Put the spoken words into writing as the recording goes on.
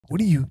What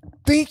are you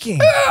thinking?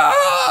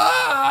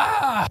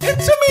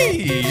 It's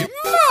me,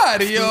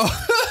 Mario.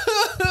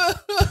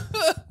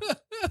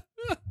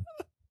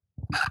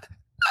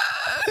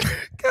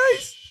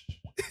 Guys,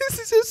 this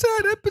is a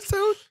sad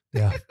episode.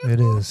 Yeah, it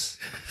is.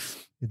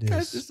 It is.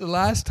 Guys, this is the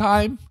last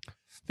time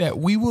that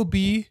we will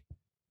be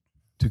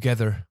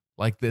together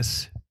like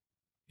this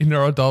in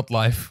our adult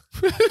life.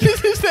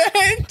 This is the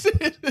end.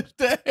 This is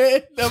the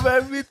end of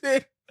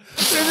everything.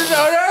 This is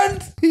our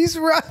end. He's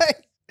right.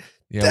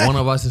 Yeah, one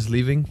of us is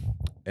leaving.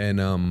 And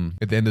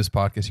at the end of this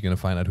podcast, you're going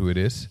to find out who it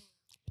is.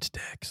 It's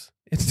Dex.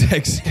 It's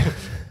Dex.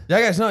 Yeah,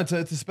 guys, no, it's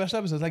a special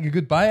episode. It's like a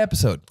goodbye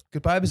episode.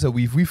 Goodbye episode.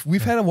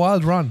 We've had a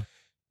wild run.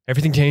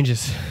 Everything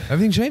changes.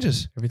 Everything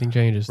changes. Everything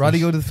changes. Roddy,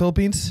 There's go to the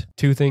Philippines.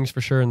 two things for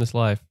sure in this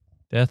life.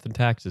 Death and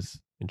taxes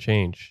and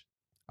change.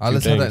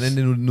 Alles hat ein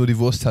Ende, nur die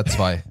Wurst hat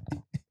zwei.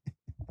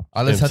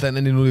 Alles hat ein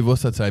Ende, nur die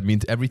Wurst hat zwei. It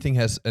means everything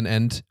has an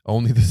end,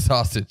 only the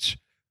sausage.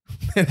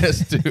 It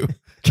has two.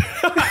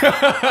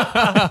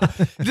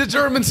 It's a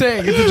German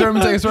saying. It's a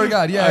German saying. I swear to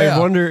God. Yeah, I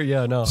wonder.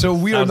 Yeah, no. So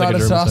we are Sounds like not a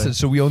German sausage. saying.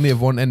 So we only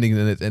have one ending,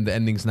 and the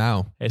ending's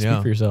now. Hey,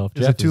 speak for yourself.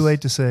 Is it too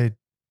late to say,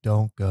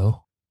 don't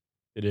go?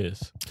 It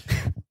is.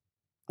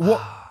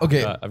 What?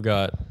 Okay. I've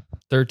got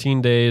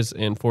 13 days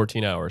and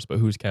 14 hours, but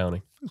who's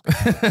counting?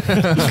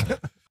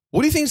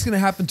 What do you think is going to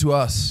happen to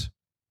us?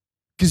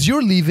 Because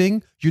you're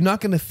leaving. You're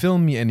not going to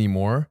film me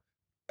anymore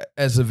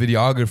as a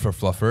videographer,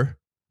 Fluffer.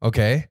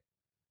 Okay.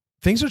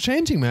 Things are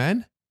changing,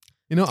 man.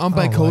 You know, I'm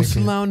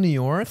bi-coastal now in New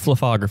York.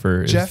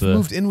 Fluffographer. Jeff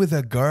moved in with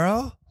a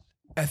girl.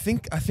 I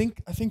think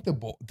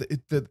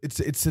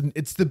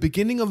it's the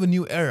beginning of a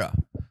new era.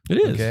 It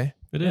is. Okay.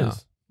 It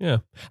is. Yeah.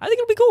 I think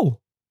it'll be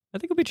cool. I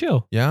think it'll be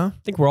chill. Yeah. I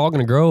think we're all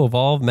going to grow,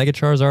 evolve, Mega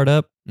Charizard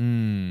up,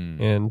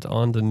 Mm. and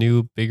on to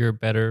new, bigger,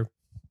 better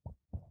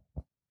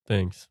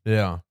things.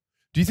 Yeah.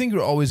 Do you think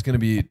we're always going to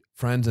be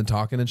friends and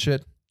talking and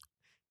shit?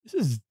 This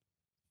is...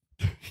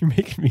 You're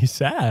making me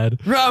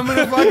sad. I'm going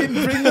to fucking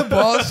bring the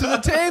balls to the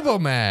table,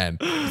 man.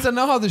 Because I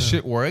know how this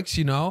shit works,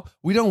 you know?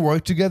 We don't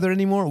work together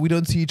anymore. We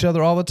don't see each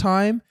other all the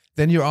time.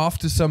 Then you're off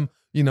to some,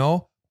 you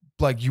know,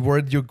 like you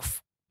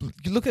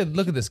look at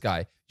this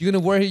guy. You're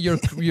going to wear your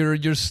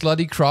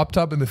slutty crop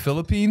top in the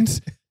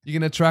Philippines. You're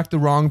going to attract the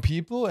wrong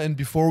people. And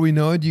before we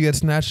know it, you get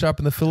snatched up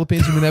in the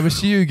Philippines and we never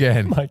see you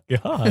again. My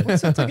God.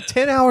 It's like a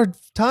 10-hour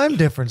time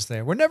difference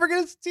there. We're never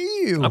going to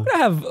see you. I'm going to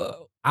have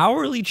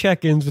hourly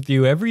check-ins with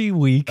you every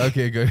week.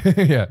 Okay, good.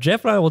 Yeah.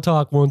 Jeff and I will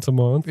talk once a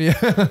month. Yeah.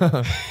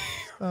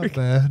 Not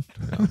bad.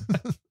 I'm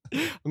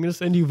going to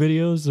send you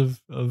videos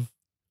of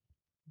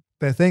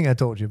That thing I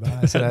told you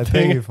about. I said I'd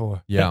pay you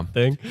for. Yeah. that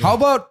thing. How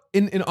about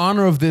in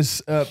honor of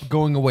this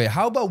going away,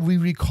 how about we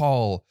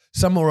recall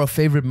some of our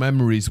favorite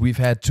memories we've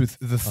had to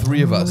the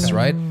three of us,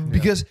 right?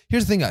 Because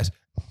here's the thing, guys.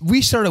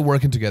 We started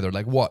working together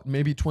like what?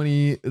 Maybe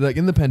 20, like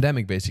in the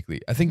pandemic,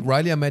 basically. I think,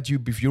 Riley, I met you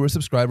before you were a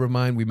subscriber of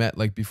mine. We met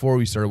like before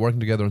we started working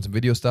together on some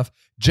video stuff.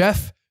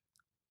 Jeff,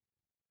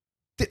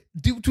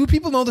 do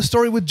people know the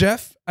story with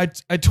Jeff?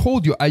 I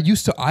told you, I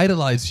used to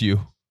idolize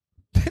you.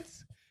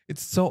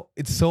 It's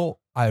so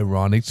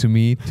ironic to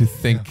me to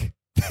think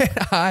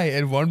that I,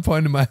 at one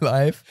point in my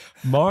life,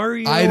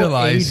 Mario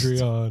idolized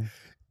Adrian.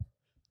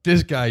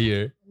 this guy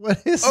here.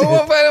 What is Oh, it? one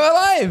point in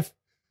my life.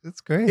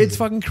 It's crazy. It's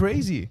fucking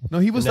crazy. No,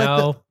 he was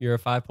Now like you're a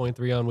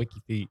 5.3 on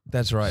WikiFeet.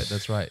 That's right.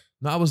 That's right.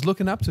 No, I was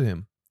looking up to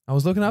him.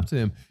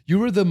 You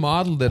were the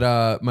model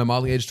that my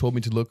modeling agent told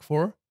me to look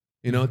for,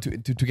 you know, to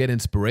get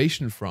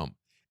inspiration from.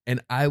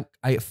 And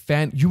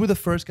you were the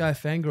first guy I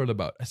fangirled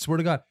about. I swear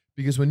to God,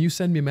 because when you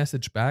send me a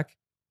message back,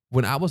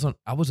 when I was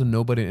a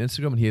nobody on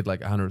Instagram and he had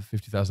like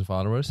 150,000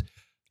 followers,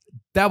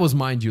 that was,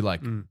 mind you,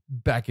 like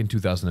back in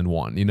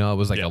 2001. You know, it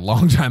was like a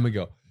long time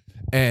ago.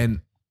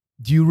 And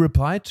you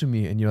replied to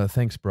me and you're like,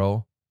 thanks,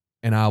 bro.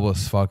 And I was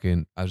just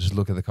looking at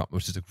the comment, I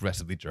was just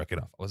aggressively jerking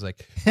off. I was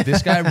like,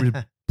 this guy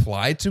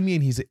replied to me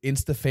and he's an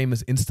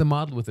famous Insta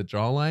model with a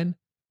jawline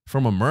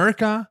from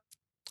America.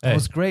 That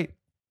was great.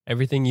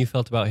 Everything you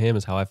felt about him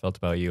is how I felt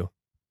about you.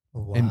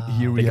 Wow. And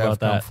here we Think have about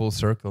come that. full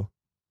circle.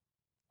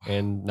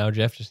 And now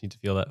Jeff just needs to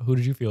feel that. Who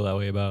did you feel that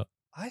way about?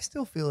 I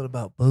still feel it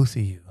about both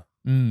of you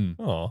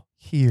Oh,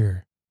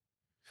 here.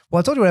 Well,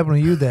 I told you what happened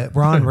to you, that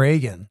Ron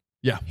Reagan.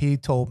 Yeah. He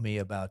told me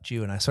about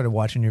you, and I started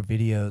watching your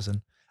videos,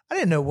 and I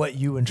didn't know what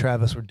you and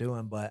Travis were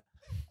doing, but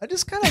I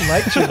just kind of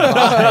liked your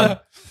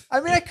vibe. I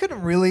mean, I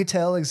couldn't really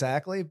tell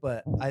exactly,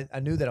 but I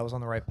knew that I was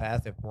on the right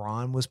path if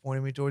Ron was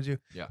pointing me towards you.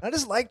 Yeah. I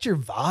just liked your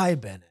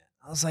vibe in it.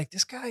 I was like,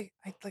 this guy,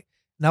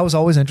 and I was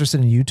always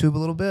interested in YouTube a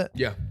little bit.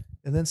 Yeah.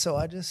 And then so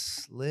I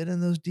just slid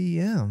in those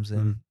DMs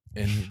and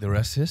And the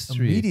rest is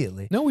history.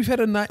 immediately. No, we had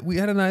a nice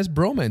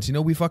bromance. You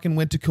know, we fucking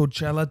went to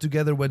Coachella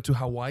together, went to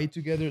Hawaii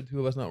together.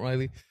 Two of us, not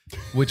Riley,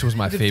 which was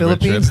my We did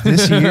favorite Philippines trip.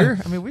 this year.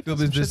 I mean, we did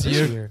Philippines some this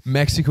shit year.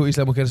 Mexico,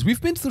 Isla Mujeres. We've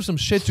been through some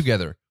shit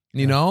together.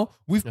 You know,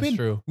 That's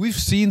true. We've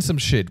seen some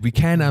shit we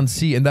can't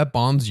unsee, and that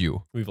bonds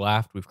you. we've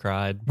laughed, we've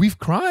cried, We've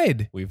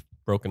cried. we've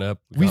broken up,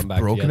 We've gone back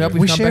broken together. up. We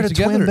We've come shared back a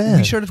twin together. bed.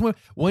 We shared a twin.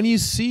 When you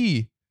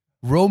see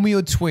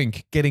Romeo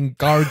Twink getting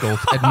gargled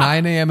at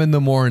 9 a.m. in the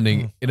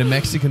morning in a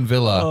Mexican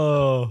villa,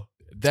 Oh,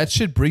 that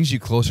shit brings you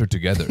closer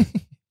together.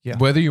 Yeah.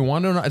 Whether you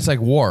want it or not, it's like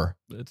war.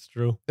 That's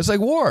true. It's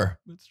like war.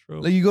 That's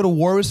true. Like you go to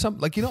war with some,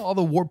 like, you know, all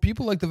the war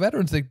people, like the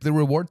veterans,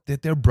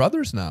 they're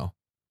brothers now.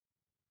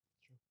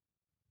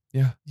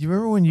 Yeah. You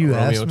remember when you Romeo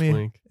asked me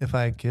Twink. if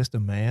I had kissed a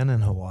man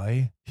in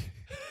Hawaii?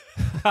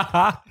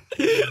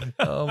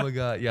 Oh my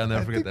God. Yeah, I'll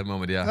never forget that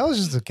moment. Yeah. That was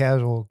just a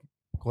casual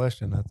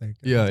question, I think.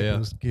 Yeah, I think yeah. It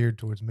was geared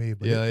towards me,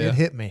 but Yeah, it yeah.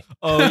 hit me.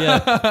 Oh yeah,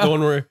 the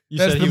one where you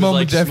That's said the he was moment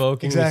like Jeff-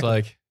 smoking. Exactly. Was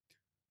like,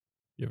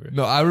 you ever-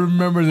 No, I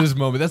remember this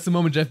moment. That's the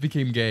moment Jeff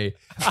became gay.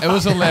 It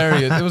was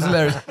hilarious. It was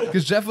hilarious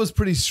because Jeff was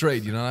pretty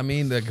straight. You know what I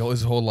mean? Like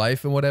his whole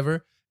life and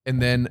whatever.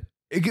 And then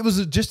it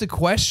was just a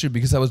question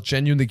because I was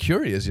genuinely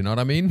curious. You know what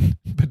I mean?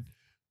 But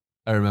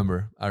I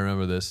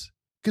remember this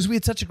because we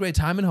had such a great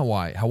time in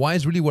Hawaii. Hawaii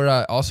is really where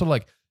I also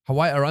like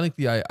Hawaii.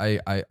 Ironically,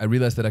 I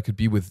realized that I could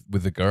be with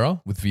a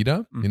girl, with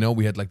Vida. You know,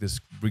 we had like this.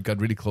 We got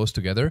really close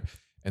together,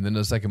 and then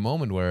there's like a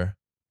moment where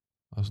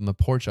I was on the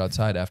porch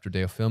outside after a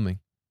day of filming.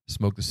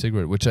 Smoked a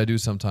cigarette, which I do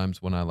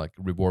sometimes when I like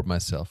reward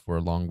myself for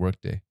a long work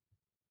day.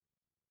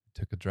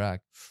 Took a drag.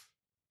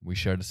 We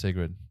shared a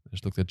cigarette. I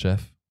just looked at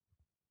Jeff.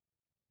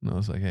 And I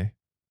was like, hey,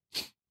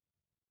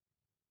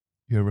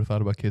 you ever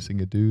thought about kissing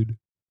a dude?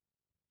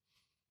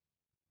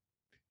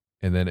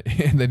 And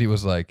then he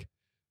was like,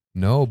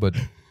 no, but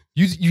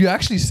you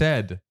actually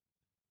said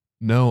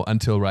no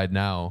until right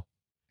now.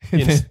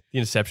 the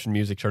Inception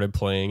music started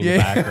playing in the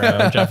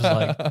background. Jeff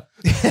was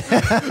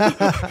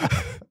like,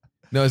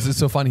 no, it's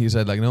so funny. He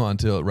said like, no,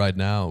 until right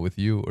now with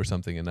you or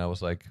something. And I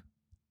was like,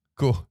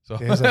 cool. So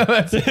Yeah, he's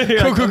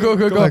like,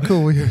 cool.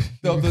 Cool.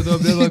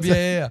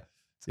 Yeah.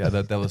 Yeah,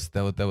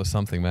 that was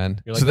something, man.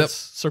 you're like, So let's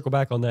circle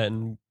back on that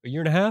in a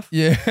year and a half.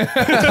 yeah.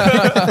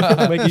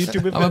 Make a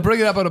YouTube video. I'm gonna bring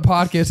it up on a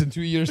podcast in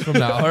 2 years from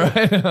now. All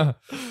right.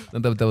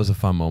 that was a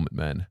fun moment,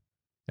 man.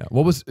 Yeah.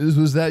 What was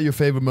that your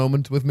favorite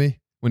moment with me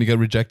when you got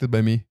rejected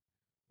by me?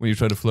 When you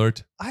tried to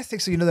flirt? I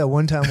think so. You know that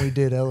one time we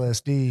did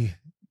LSD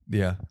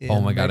Yeah. In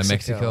Oh my God, in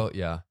Mexico. Mexico.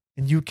 Yeah.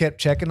 and you kept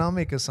checking on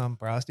me because some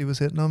prosty was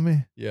hitting on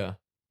me. Yeah.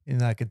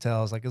 And I could tell.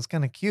 I was like, it was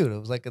kind of cute. It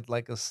was like a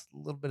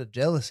little bit of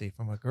jealousy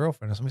from my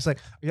girlfriend. Somebody's like,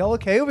 "Are y'all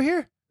okay over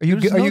here? Are you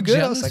There's good? Are no you good?"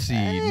 I was like, jealousy,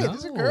 "Hey,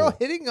 there's a no. girl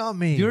hitting on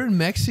me." You're in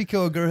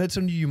Mexico. A girl hits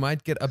on you. You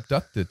might get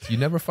abducted. You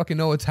never fucking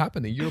know what's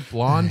happening. You're a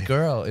blonde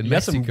girl in You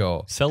got some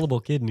Mexico,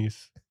 sellable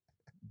kidneys.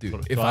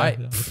 dude. If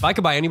I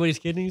could buy anybody's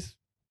kidneys,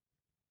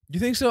 You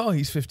think so? Oh,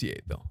 he's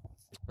 58 though.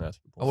 that's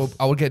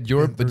I will get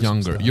your, Been but through some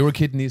younger. stuff. Your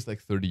kidneys like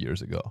 30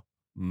 years ago.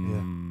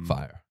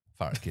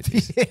 Fire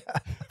kidneys. Yeah.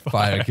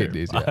 Fire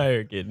kidneys. Yeah.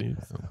 Fire kidneys.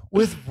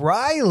 With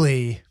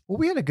Riley, well,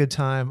 we had a good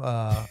time.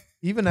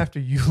 Even after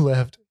you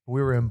left,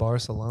 we were in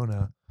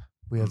Barcelona.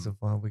 We had some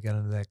fun. We got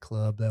into that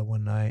club that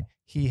one night.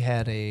 He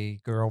had a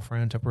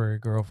temporary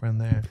girlfriend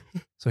there,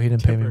 so he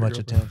didn't pay me Temporary much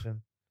girlfriend.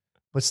 attention.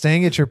 But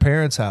staying at your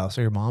parents' house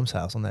or your mom's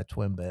house on that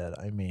twin bed,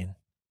 I mean,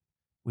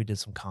 we did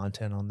some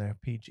content on there.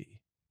 PG.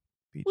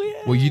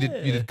 Well, you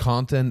did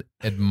content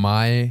at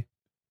my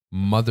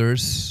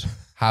mother's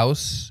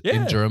house in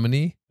Yeah.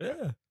 Germany.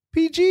 Yeah.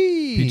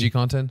 PG. PG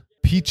content.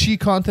 Peachy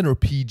content or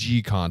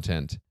PG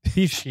content?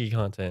 PG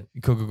content.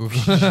 Go.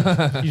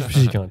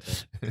 PG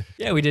content.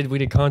 Yeah, we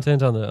did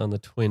content on the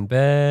twin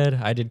bed.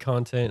 I did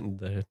content in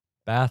the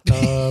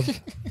bathtub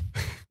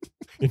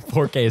in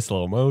 4K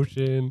slow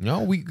motion.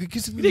 No, we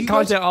We did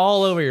content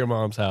all over your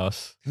mom's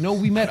house. No,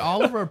 we met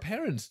all of our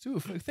parents too.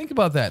 Think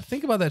about that.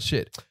 Think about that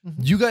shit. Mhm.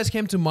 You guys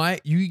came to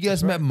you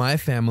guys met my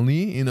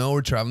family, you know,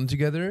 we're traveling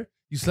together.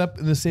 You slept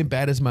in the same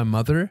bed as my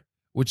mother,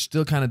 which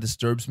still kind of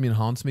disturbs me and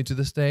haunts me to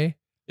this day.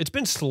 It's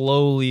been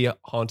slowly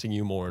haunting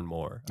you more and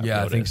more.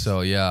 I think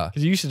so. Yeah.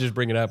 Because you used to just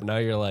bring it up, and now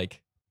you're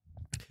like,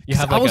 you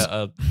 'Cause have I like was-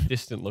 a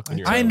distant look in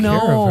your I eyes.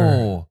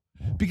 know.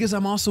 Because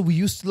we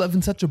used to live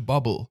in such a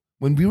bubble.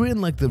 When we were in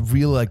like the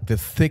real, like the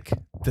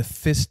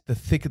thickness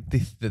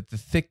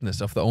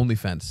of the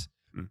OnlyFans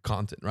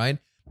content, right?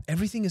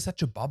 Everything is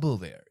such a bubble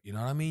there. You know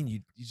what I mean?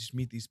 You just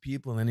meet these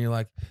people and then you're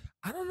like,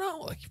 I don't know,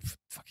 like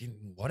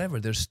fucking whatever.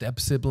 They're step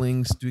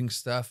siblings doing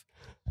stuff.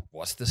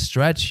 What's the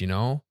stretch, you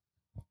know?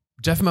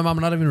 Jeff and my mom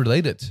are not even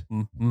related,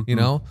 you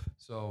know?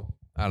 So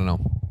I don't know.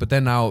 But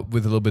then now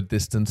with a little bit of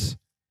distance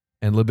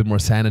and a little bit more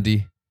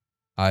sanity,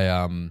 I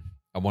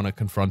want to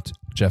confront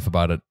Jeff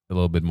about it a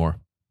little bit more.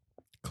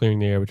 Clearing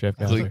the air with Jeff.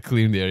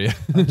 Clean the area.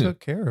 I took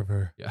care of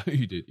her. Yeah,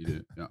 you did.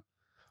 Yeah.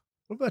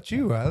 What about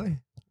you, Riley?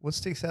 What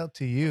sticks out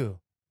to you?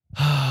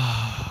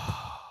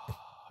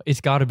 It's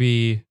got to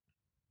be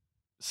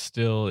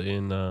still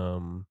in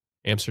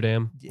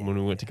Amsterdam when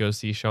we went to go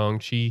see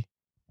Shang-Chi.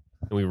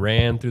 And we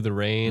ran through the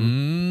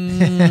rain,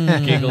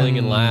 giggling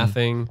and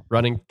laughing,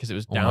 running because it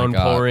was Oh my God.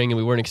 downpouring and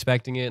we weren't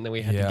expecting it. And then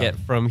we had Yeah. to get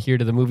from here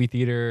to the movie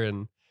theater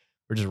and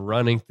we're just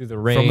running through the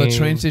rain. From the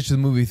train station to the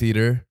movie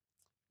theater,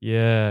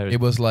 Yeah. it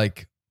was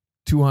like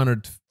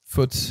 200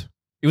 foot.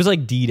 It was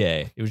like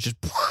D-Day. It was just.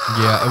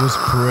 Yeah, it was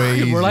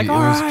crazy. We're like, it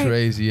all was right.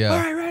 crazy, yeah. All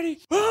right, ready?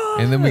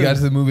 And then we got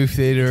to the movie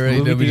theater,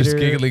 and then we just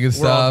giggling and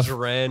We're all stuff.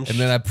 drenched. And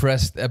then I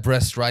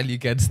pressed Riley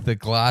against the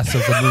glass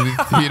of the movie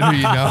theater,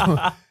 you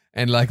know.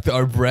 And like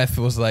our breath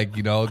was like,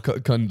 you know, like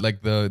you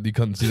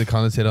couldn't see the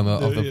condensate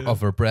of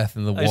her breath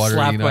in the water. I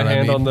slapped you know my what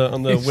hand I mean?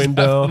 on the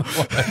window.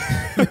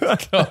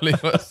 Totally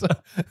was.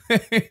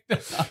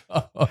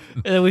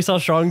 And then we saw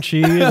Shang-Chi,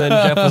 and then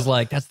Jeff was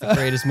like, "That's the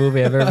greatest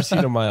movie I've ever seen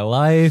in my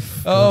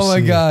life." Oh my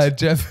see God,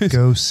 Jeff!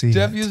 Go see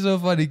Jeff it. is so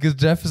funny because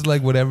Jeff is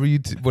like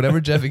whatever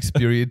Jeff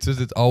experiences,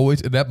 it's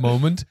always in that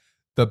moment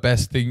the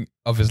best thing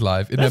of his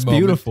life. In That's that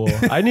moment. beautiful.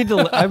 I need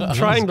to. I'm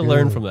trying to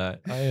learn good. from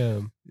that. I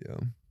am. Yeah.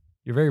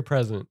 You're very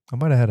present. I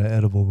might have had an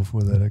edible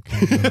before that. I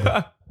can't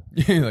remember.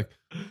 You're like,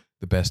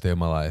 the best day of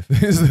my life.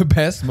 It's the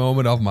best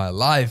moment of my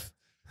life.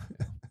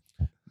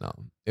 No,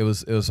 it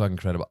was fucking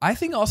incredible. I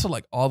think also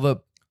like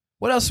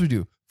what else did we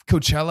do?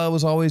 Coachella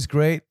was always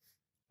great.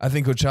 I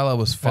think Coachella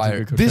was That's a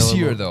fire. good This Coachella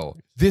year moment. though,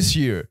 this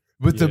year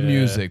with the Yeah.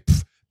 music,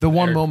 the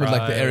one Eric moment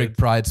like the Pride. Eric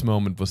Pride's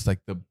moment was like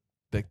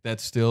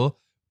that's still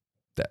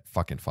that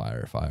fucking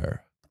fire.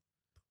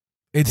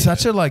 It's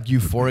such a like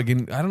euphoric,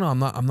 and I don't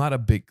know. I'm not a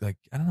big like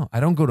I don't know. I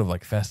don't go to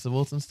like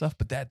festivals and stuff,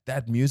 but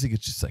that music is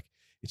just like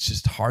it's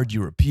just hard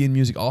European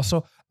music.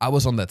 Also, I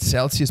was on that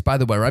Celsius. By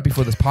the way, right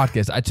before this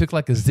podcast, I took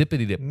like a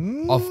zippity dip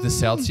of the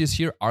Celsius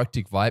here,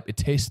 Arctic vibe. It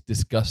tastes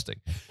disgusting.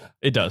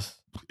 It does.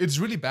 It's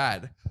really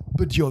bad,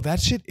 but yo, that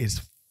shit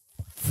is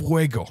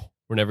fuego.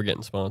 We're never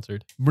getting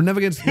sponsored. We're never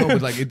gonna know,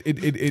 but like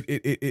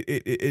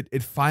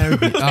it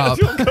fired me up.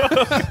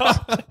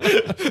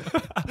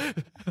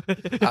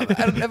 I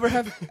don't ever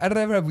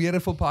have. We had a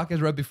full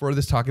podcast right before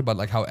this talking about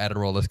like how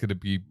Adderall is gonna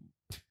be.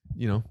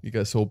 You know, you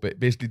guys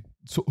basically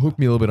hooked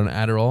me a little bit on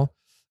Adderall.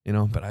 You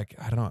know, but I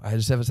don't know. I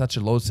just have such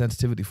a low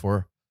sensitivity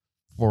for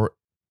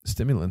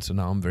stimulants, so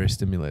now I'm very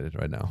stimulated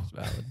right now. It's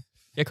valid.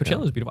 Yeah, Coachella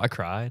was beautiful. I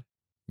cried.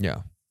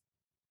 Yeah,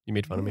 You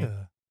made fun of me.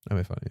 Yeah. I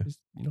made fun of you. Just,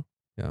 you know,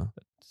 Yeah.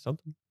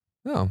 something.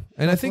 No,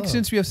 and I think Love.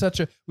 since we have such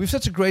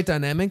a great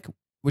dynamic,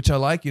 which I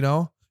like, you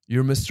know,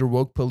 you're Mr.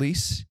 Woke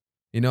Police,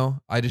 you know,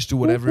 I just do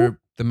whatever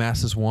the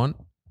masses want,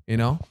 you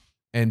know,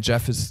 and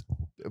Jeff is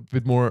a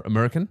bit more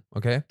American,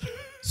 okay?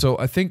 So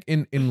I think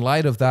in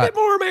light of A that, bit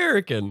more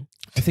American.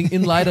 I think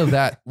in light of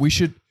that, we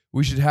should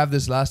have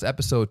this last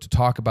episode to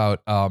talk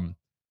about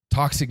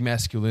toxic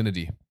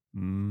masculinity.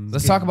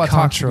 Let's talk about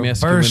toxic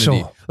Controversial.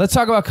 masculinity. Let's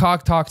talk about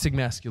toxic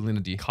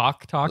masculinity.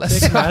 Cock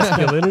toxic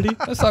masculinity.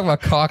 Let's talk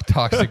about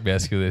toxic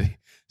masculinity.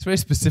 It's a very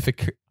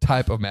specific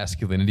type of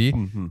masculinity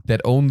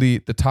that only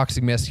the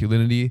toxic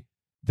masculinity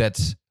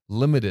that's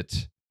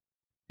limited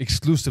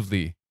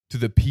exclusively to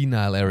the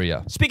penile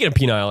area. Speaking of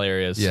penile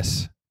areas,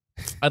 Yes.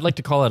 I'd like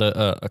to call out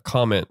a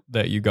comment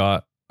that you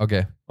got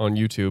Okay. on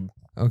YouTube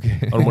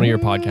Okay. on one of your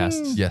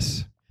podcasts.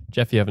 Yes.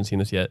 Jeff, you haven't seen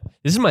this yet.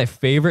 This is my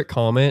favorite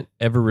comment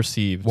ever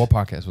received. What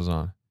podcast was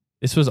on?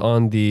 This was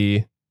on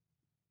the,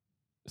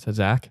 is that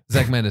Zach?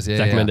 Zach Mendes. Yeah.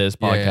 Zach yeah. Mendes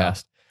Yeah, podcast. yeah.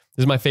 This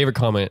is my favorite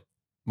comment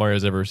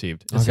Mario's ever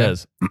received. It Okay.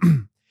 says,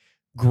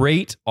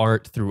 great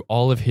art through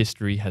all of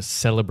history has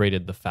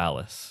celebrated the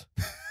phallus.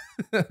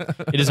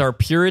 It is our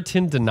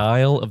Puritan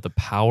denial of the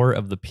power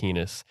of the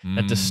penis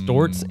that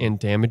distorts and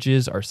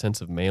damages our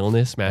sense of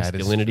maleness, That is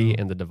masculinity, true.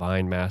 and the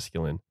divine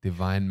masculine.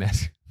 Divine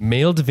masculinity.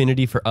 Male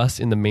divinity for us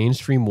in the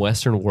mainstream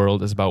Western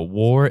world is about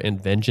war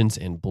and vengeance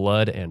and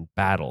blood and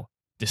battle.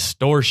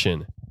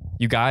 Distortion.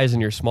 You guys,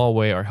 in your small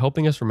way, are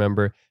helping us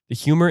remember the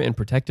humor and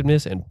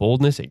protectiveness and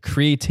boldness and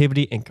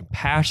creativity and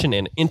compassion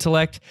and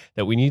intellect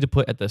that we need to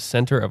put at the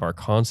center of our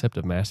concept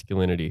of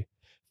masculinity.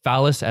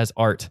 Phallus as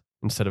art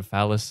instead of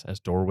phallus as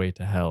doorway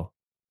to hell.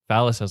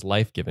 Phallus as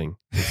life-giving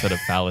instead of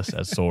phallus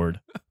as sword.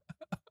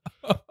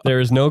 There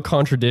is no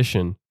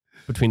contradiction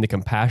between the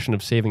compassion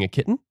of saving a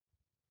kitten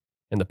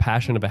and the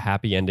passion of a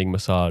happy ending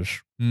massage.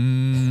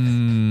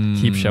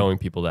 Keep showing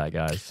people that,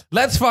 guys.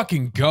 Let's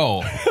fucking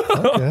go.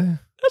 Okay.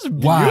 That's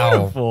Wow.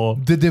 beautiful.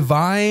 The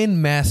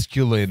divine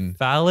masculine.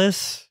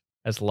 Phallus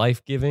as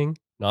life-giving,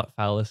 not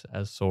phallus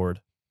as sword.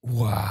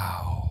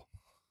 Wow.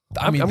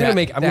 I'm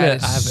gonna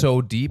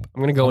so deep.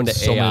 I'm gonna go on into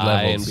so many AI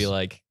levels. and be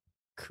like,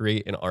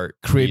 create an art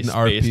Piece,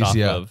 based off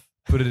yeah. of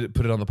Put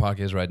it on the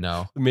podcast right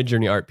now. the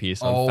Mid-Journey art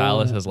piece on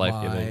phallus as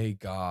life-giving. Oh my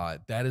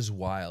God, that is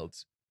wild.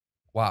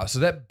 Wow. So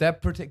that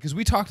because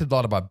we talked a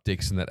lot about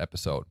dicks in that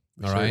episode.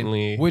 All right,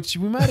 Certainly. which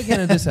we might again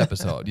in this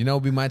episode. You know,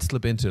 we might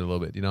slip into it a little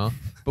bit. You know,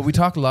 but we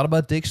talked a lot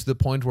about dicks to the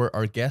point where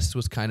our guest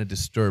was kind of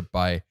disturbed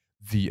by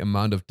the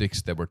amount of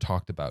dicks that were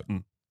talked about.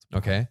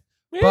 Okay,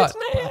 It's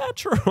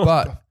natural.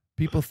 but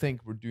people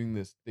think we're doing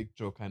this dick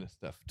joke kind of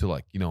stuff to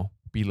like, you know,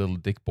 be little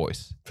dick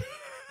boys.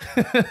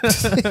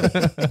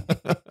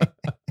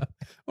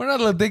 We're not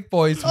little dick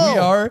boys. We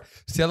are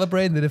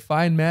celebrating the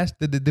divine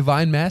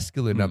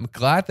masculine. I'm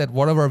glad that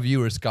one of our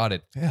viewers got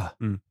it. Yeah.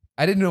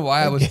 I didn't know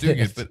why I was get doing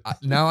it, it.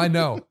 but now I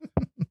know.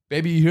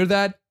 Baby, you hear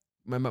that?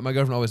 My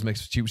girlfriend always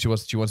makes she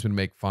wants me to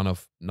make fun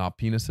of not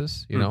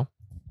penises, you know?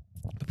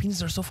 But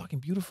penises are so fucking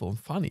beautiful and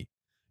funny.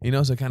 You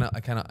know, so I kind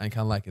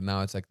of like it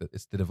now. It's like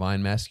it's the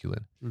divine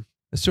masculine.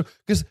 That's true.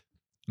 Because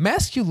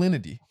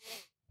masculinity,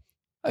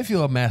 I feel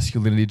about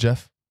masculinity,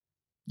 Jeff.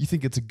 You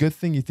think it's a good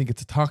thing? You think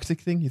it's a toxic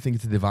thing? You think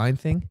it's a divine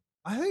thing?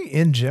 I think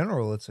in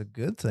general it's a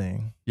good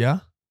thing. Yeah?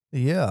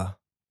 Yeah.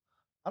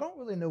 I don't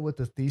really know what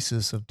the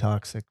thesis of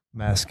toxic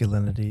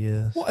masculinity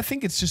is. Well, I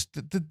think it's just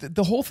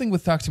the whole thing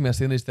with toxic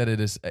masculinity is that it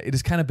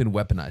has kind of been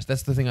weaponized.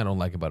 That's the thing I don't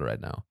like about it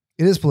right now.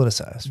 It is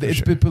politicized.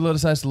 It's been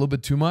politicized a little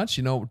bit too much,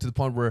 to the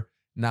point where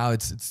now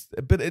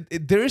but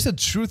there is a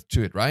truth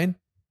to it, right?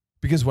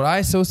 Because what I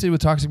associate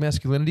with toxic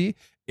masculinity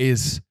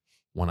is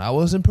when I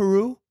was in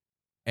Peru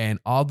and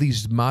all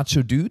these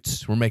macho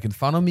dudes were making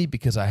fun of me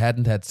because I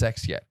hadn't had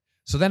sex yet.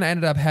 So then I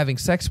ended up having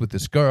sex with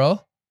this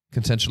girl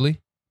consensually,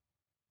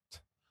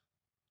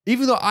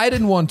 even though I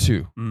didn't want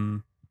to,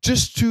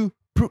 just to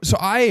prove. So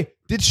I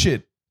did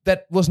shit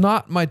that was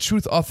not my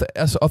truth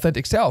as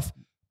authentic self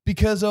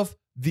because of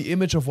the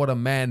image of what a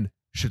man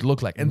should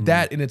look like. And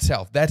that in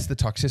itself, that's the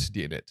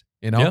toxicity in it.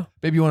 Yeah.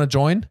 Baby, you want to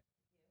join?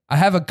 I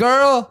have a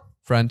girl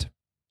friend.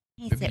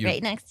 He Baby, sit you-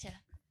 right next to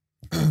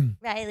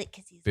Riley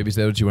because he's Baby, is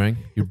that what you're wearing?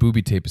 Your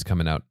booby tape is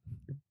coming out.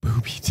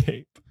 Booby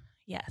tape.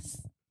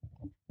 yes.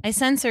 I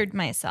censored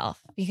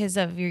myself because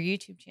of your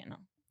YouTube channel.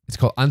 It's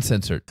called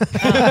Uncensored.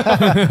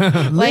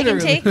 Well, I can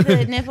take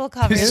the nipple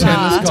covers This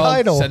channel is off. called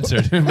Title.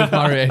 Censored with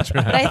Mario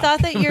Adrian. But I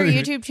thought that your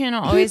YouTube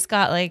channel always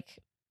got like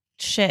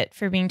shit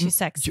for being too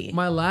sexy.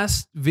 My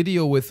last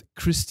video with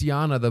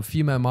Christiana, the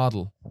female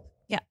model,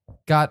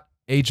 got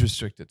age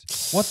restricted.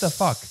 What the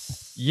fuck?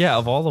 Yeah,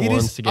 of all the It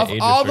ones is to get of age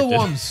all the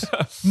restricted.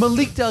 ones.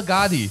 Malik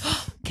Delgadi.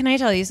 Can I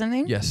tell you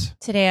something? Yes.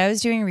 Today I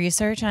was doing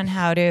research on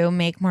how to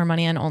make more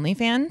money on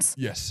OnlyFans.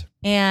 Yes.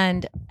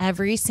 And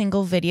every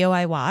single video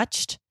I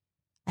watched,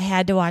 I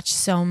had to watch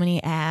so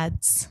many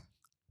ads.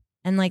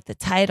 And like the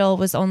title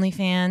was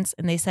OnlyFans,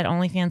 and they said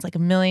OnlyFans like a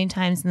million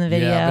times in the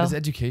video. Yeah, but it's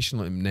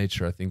educational in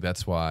nature. I think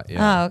that's why.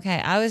 Yeah. Oh, okay.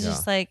 I was Yeah.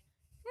 just like,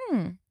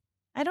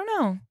 I don't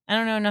know. I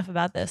don't know enough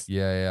about this.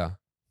 Yeah.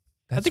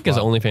 I think because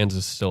OnlyFans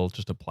is still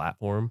just a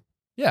platform.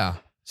 Yeah.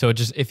 So it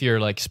just if you're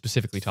like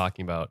specifically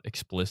talking about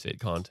explicit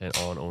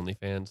content on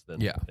OnlyFans, then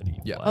Yeah. then you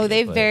can Yeah. flag Oh, it,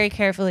 they've but- very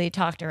carefully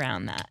talked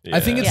around that. I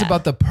think it's Yeah.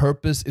 about the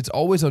purpose. It's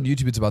always on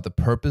YouTube. It's about the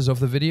purpose of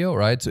the video,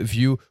 right? So if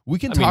we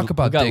can I mean, talk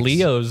about we got dicks.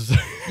 Leo's.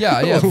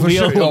 Yeah, for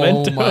Leo sure. Oh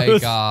Mementos. my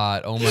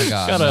god.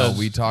 Got No, a-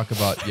 we talk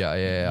about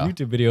yeah.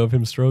 YouTube video of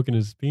him stroking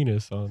his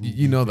penis on.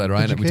 You know that,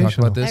 right? We talked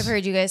about this. I've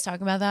heard you guys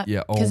talk about that.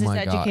 Yeah, oh Because my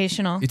it's God.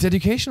 educational. It's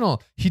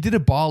educational. He did a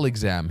ball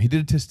exam. He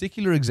did a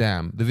testicular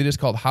exam. The video is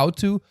called "How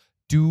to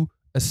Do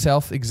a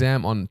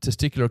Self-Exam on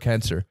Testicular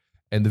Cancer,"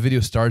 and the video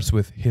starts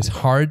with his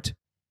hard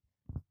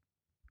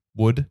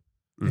wood.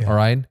 Yeah. All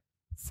right,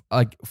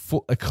 like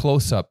a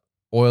close up,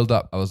 oiled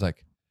up. I was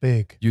like,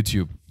 Big.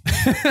 YouTube.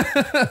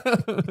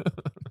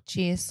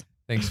 Jeez.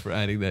 Thanks for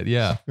adding that.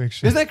 Yeah,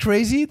 Picture. isn't that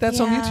crazy? That's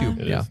on Yeah. YouTube.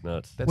 It Yeah, is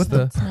nuts. that's With the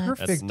That's nuts.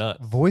 perfect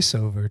nuts.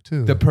 voiceover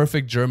too. the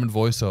perfect German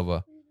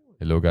voiceover.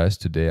 Hello guys,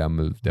 today I'm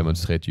will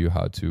demonstrate you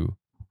how to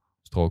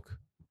stroke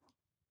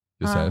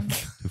yourself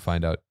to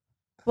find out.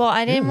 Well,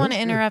 I didn't want to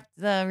that's good. interrupt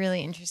the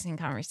really interesting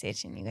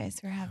conversation you guys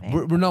were having.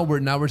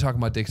 We're talking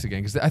about dicks again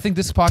because I think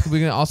this podcast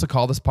we're gonna also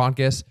call this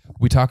podcast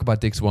 "We Talk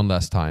About Dicks One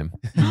Last Time."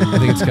 I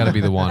think it's gotta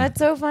be the one. That's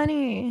so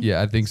funny.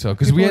 Yeah, I think so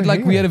because we People had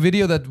are we here. had a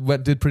video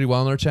that did pretty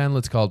well on our channel.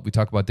 It's called "We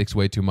Talk About Dicks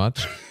Way Too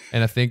Much,"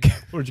 and I think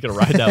We're just gonna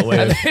ride that I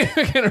wave. think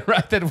we're gonna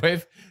ride that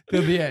wave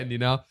till the end. Give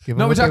No, them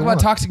we what talk they about want.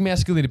 toxic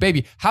masculinity,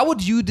 baby. How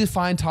would you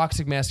define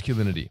toxic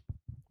masculinity?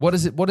 What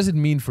does it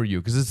mean for you?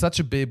 Because it's such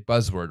a big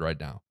buzzword right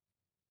now.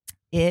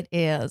 It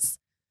is.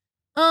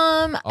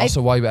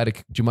 Also, while you're at it,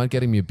 do you mind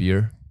getting me a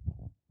beer?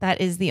 That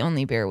is the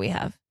only beer we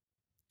have.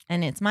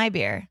 And it's my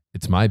beer.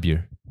 It's my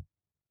beer.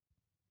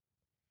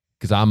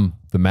 Because I'm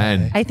the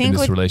man I think in this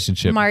what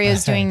relationship.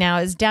 Mario's doing now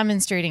is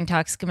demonstrating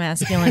toxic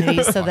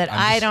masculinity so that I'm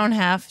I just- don't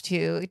have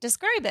to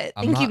describe it.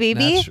 I'm Thank you, not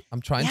baby. I'm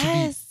trying to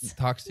Yes. be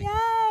toxic.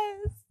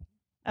 Yes.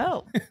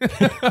 Oh.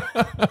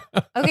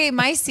 Okay,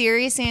 my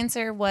serious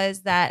answer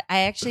was that I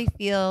actually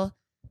feel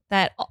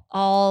that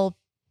all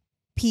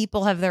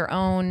people have their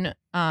own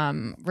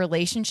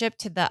relationship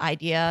to the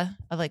idea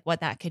of like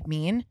what that could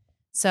mean.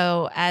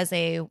 So as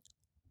a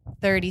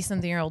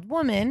 30-something-year-old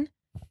woman,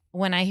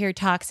 when I hear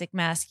toxic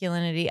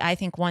masculinity, I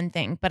think one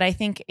thing. But I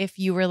think if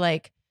you were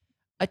like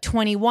a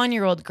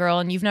 21-year-old girl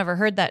and you've never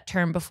heard that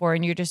term before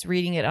and you're just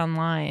reading it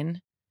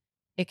online,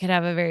 it could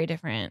have a very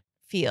different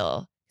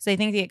feel. So I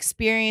think the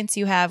experience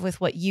you have with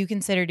what you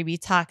consider to be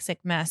toxic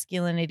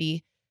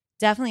masculinity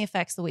definitely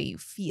affects the way you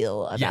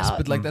feel about Yes,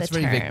 but like that's the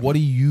very vague. term.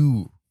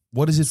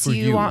 What is it So for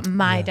you want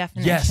my Yeah.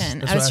 definition? Yes, that's I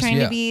what was I trying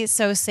asked, to be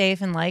so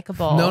safe and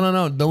likable.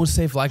 No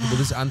safe likable.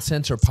 This is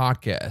Uncensored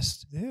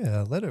Podcast.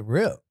 Yeah, let it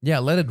rip. Yeah,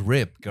 let it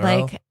rip,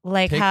 girl.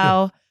 Like Take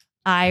how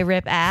I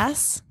rip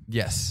ass.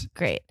 yes,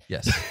 Great.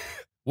 yes.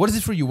 What is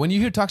it for you when you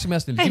hear toxic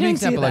masculinity? I Give me an didn't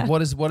see example. Like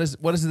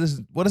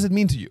that. what does it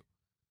mean to you?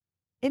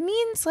 It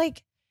means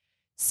like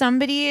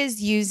somebody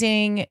is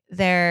using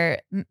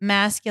their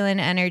masculine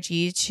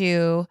energy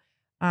to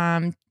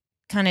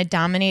kind of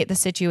dominate the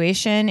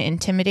situation,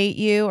 intimidate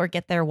you, or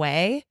get their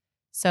way.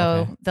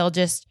 So Okay.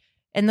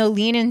 they'll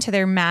lean into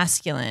their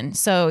masculine.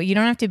 So you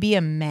don't have to be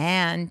a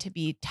man to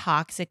be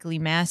toxically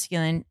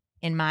masculine,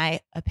 in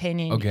my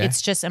opinion. Okay.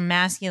 It's just a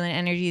masculine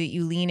energy that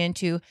you lean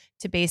into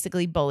to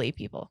basically bully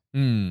people.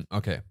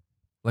 Okay.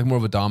 Like more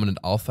of a dominant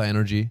alpha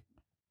energy.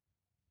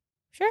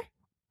 Sure.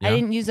 Yeah? I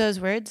didn't use those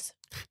words.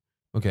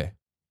 Okay.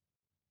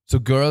 So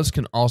girls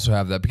can also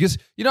have that because,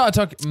 I'm not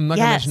going to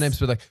mention names,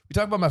 but like we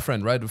talk about my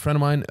friend, right? A friend of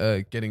mine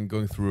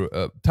going through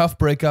a tough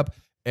breakup,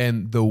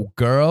 and the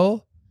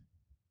girl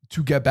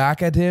to get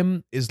back at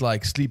him is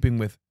like sleeping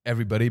with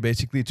everybody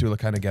basically to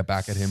kind of get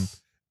back at him.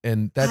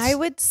 And that's... I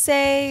would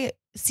say,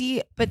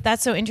 but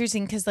that's so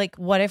interesting because like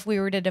what if we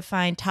were to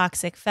define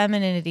toxic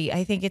femininity?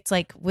 I think it's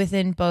like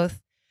within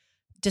both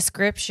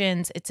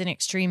descriptions, it's an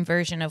extreme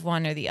version of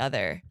one or the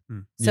other.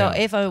 So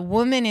if a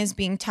woman is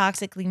being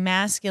toxically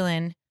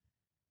masculine,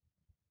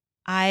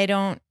 I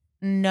don't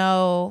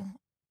know.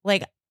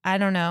 I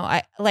don't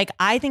know.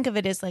 I think of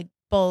it as like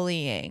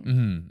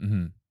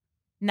bullying,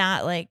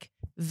 not like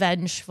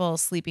vengeful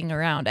sleeping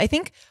around. I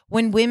think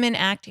when women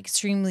act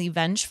extremely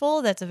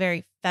vengeful, that's a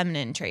very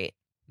feminine trait.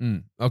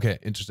 Okay,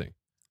 interesting.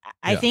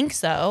 I think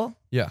so.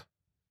 Yeah.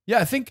 Yeah,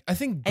 I think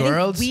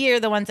girls... we are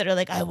the ones that are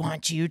like, I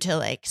want you to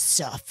like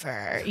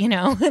suffer,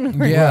 And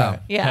we're, Yeah.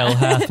 Hell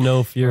hath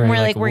no fury. And we're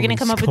like we're going to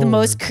come up with the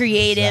most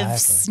creative,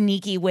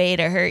 sneaky way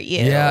to hurt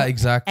you. Yeah,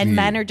 exactly. And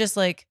men are just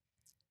like,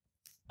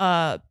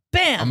 bam.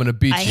 I'm going to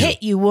beat you. I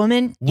hit you,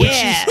 woman. Which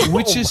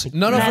is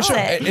no, for sure.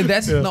 it. And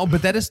that's no,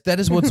 but that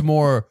is what's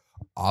more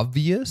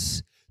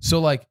obvious. So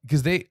like,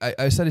 because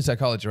I studied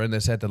psychology, right? And they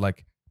said that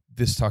like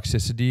this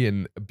toxicity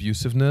and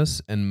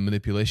abusiveness and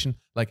manipulation,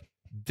 like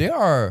there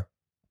are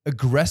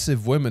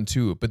aggressive women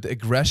too, but the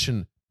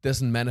aggression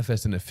doesn't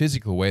manifest in a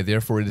physical way.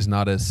 Therefore, it is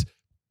not as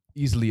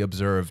easily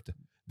observed.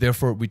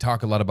 Therefore, we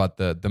talk a lot about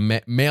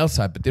the male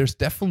side, but there's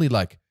definitely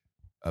like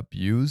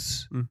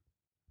abuse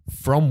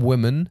from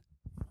women,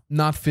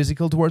 not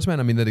physical towards men.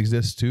 I mean, that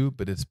exists too,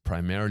 but it's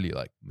primarily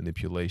like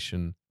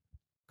manipulation,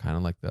 kind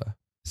of like the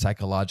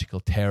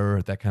psychological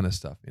terror, that kind of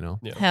stuff, Yeah.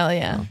 Hell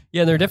yeah.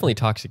 Yeah, there are definitely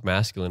toxic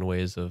masculine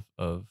ways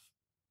of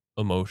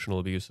emotional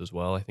abuse as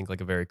well. I think like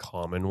a very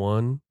common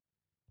one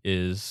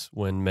is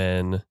when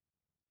men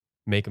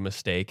make a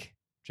mistake,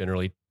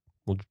 generally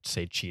we'll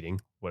say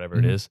cheating, whatever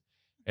it is,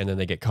 and then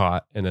they get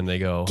caught and then they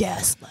go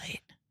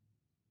gaslight.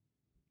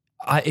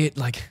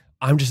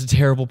 I'm just a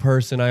terrible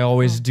person. I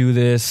always do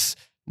this.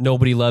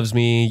 Nobody loves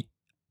me.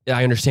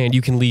 I understand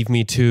you can leave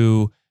me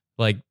too.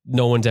 Like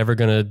no one's ever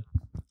gonna,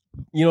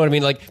 you know what I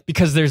mean? Like,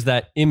 because there's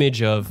that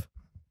image of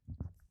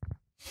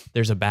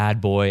there's a bad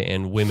boy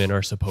and women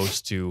are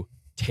supposed to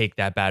take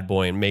that bad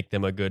boy and make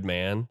them a good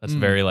man. That's a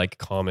very like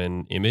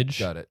common image.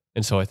 Got it.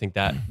 And so I think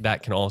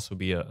that can also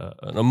be an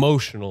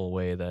emotional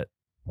way that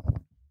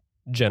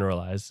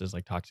generalized as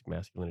like toxic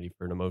masculinity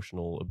for an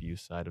emotional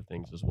abuse side of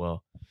things as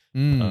well.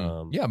 Yeah,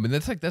 I mean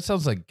that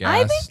sounds like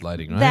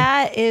gaslighting, right?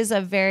 That is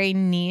a very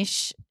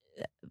niche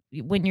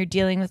when you're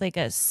dealing with like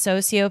a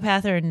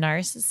sociopath or a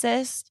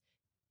narcissist.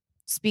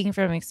 Speaking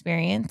from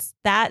experience,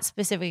 that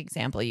specific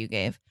example you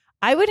gave,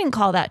 I wouldn't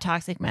call that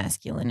toxic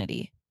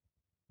masculinity.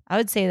 I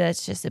would say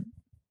that's just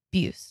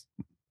abuse.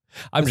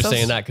 I'm just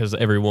saying that because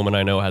every woman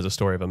I know has a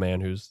story of a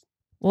man who's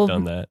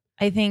done that.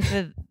 I think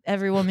that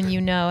every woman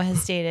you know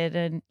has dated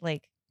and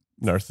like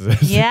narcissist.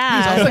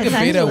 Yeah, sounds like a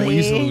beta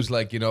weasel who's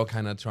like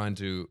kind of trying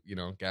to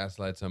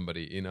gaslight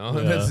somebody. Yeah.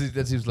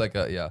 That seems like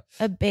a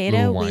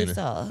beta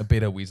weasel. A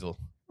beta weasel.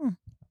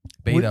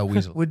 Beta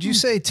weasel. Would you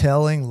say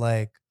telling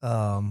like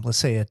let's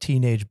say a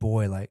teenage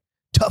boy like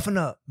toughen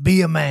up,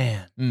 be a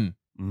man?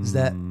 Is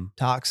that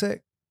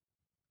toxic?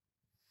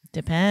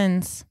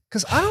 Depends.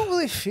 Because I don't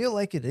really feel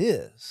like it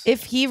is.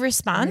 If he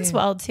responds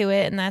well to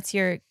it and that's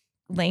your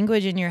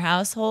language in your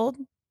household,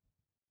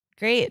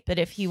 great. But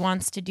if he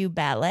wants to do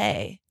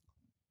ballet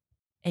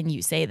and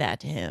you say that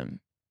to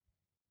him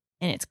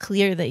and it's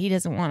clear that he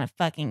doesn't want to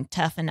fucking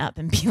toughen up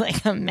and be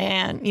like a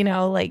man,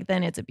 like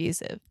then it's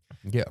abusive.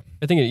 Yeah.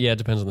 I think it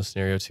depends on the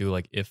scenario too.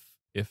 Like if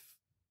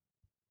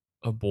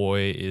a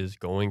boy is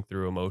going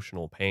through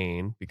emotional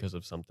pain because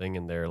of something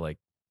and they're like,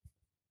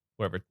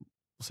 whatever,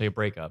 say a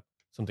breakup,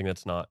 something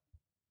that's not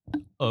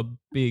a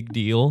big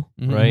deal,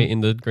 right,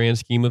 in the grand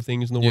scheme of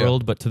things in the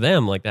world, but to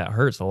them like that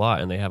hurts a lot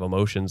and they have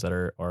emotions that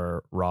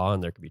are raw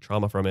and there could be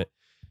trauma from it.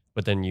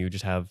 But then you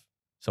just have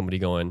somebody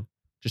going,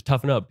 just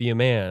toughen up, be a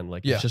man,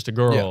 like it's just a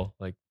girl,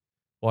 like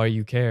why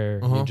you care,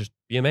 you just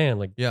be a man,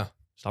 like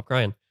stop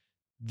crying.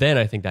 Then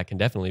I think that can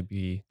definitely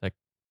be like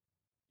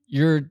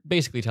you're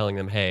basically telling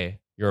them, hey,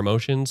 your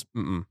emotions,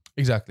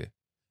 exactly.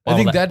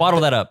 Bottle I think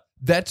bottle that up.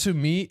 That to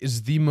me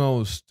is the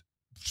most,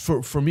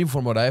 for me,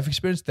 from what I have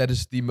experienced, that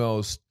is the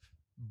most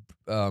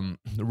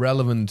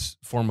relevant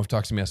form of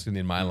toxic masculinity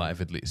in my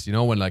life, at least.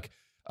 When like,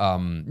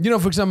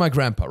 for example, my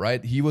grandpa,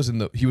 right? He was in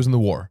the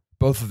war.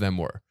 Both of them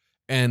were,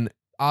 and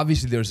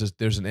obviously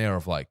there's an air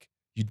of like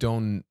you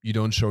don't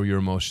show your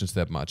emotions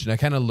that much, and I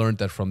kind of learned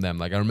that from them.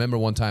 Like I remember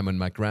one time when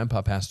my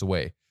grandpa passed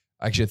away.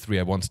 I actually had 3. I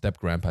had one step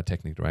grandpa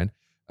technique, right?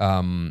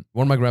 One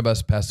of my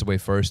grandpas passed away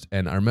first,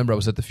 and I remember I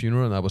was at the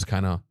funeral and I was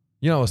kind of,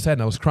 I was sad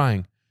and I was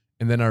crying.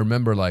 And then I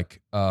remember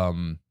like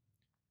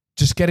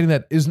just getting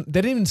that they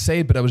didn't even say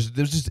it, but there's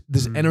just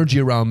this energy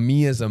around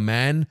me as a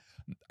man.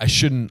 I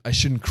shouldn't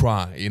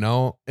cry,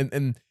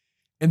 And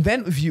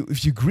then if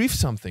you grieve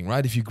something,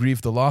 right? If you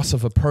grieve the loss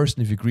of a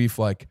person, if you grieve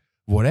like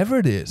whatever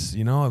it is,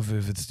 you know,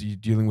 if it's you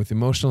dealing with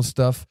emotional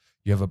stuff,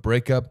 you have a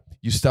breakup,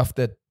 you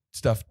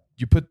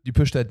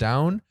push that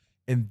down,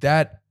 and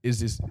that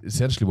is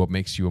essentially what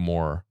makes you a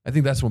more. I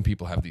think that's when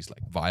people have these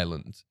like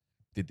violent.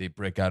 They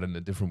break out in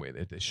a different way.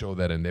 They show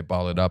that and they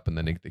ball it up, and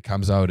then it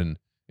comes out in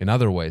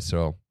other ways.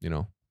 So, you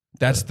know,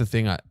 that's the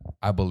thing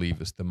I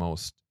believe is the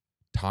most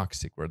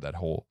toxic, or that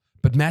whole.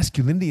 But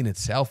masculinity in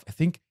itself, I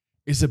think,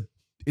 is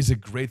a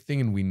great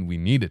thing, and we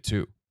need it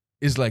too.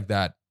 Is like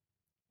that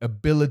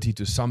ability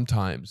to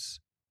sometimes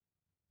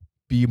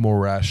be more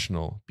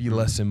rational, be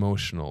less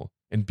emotional,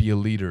 and be a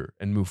leader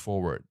and move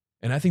forward.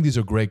 And I think these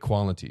are great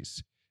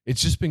qualities.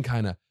 It's just been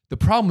kind of the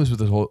problem is with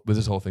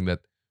this whole thing that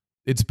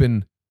it's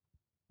been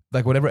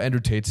like whatever Andrew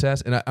Tate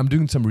says, and I'm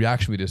doing some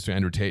reaction videos to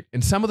Andrew Tate,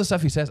 and some of the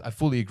stuff he says I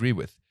fully agree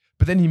with,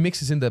 but then he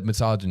mixes in that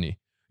misogyny,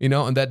 you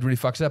know, and that really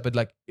fucks up. But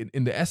like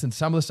in the essence,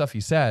 some of the stuff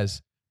he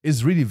says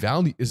is really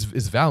valid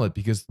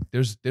because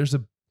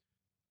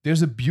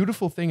there's a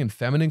beautiful thing in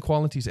feminine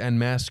qualities and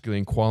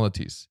masculine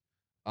qualities,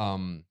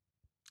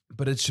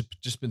 but it's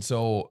just been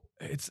so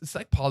it's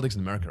like politics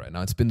in America right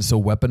now. It's been so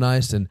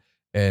weaponized, and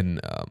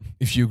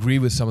if you agree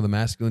with some of the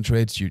masculine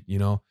traits, you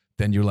know,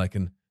 then you're like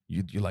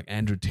you're like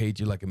Andrew Tate,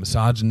 you're like a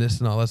misogynist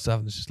and all that stuff.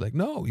 And it's just like,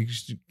 no, you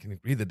can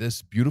agree that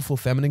there's beautiful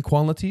feminine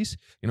qualities.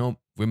 You know,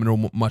 women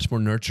are much more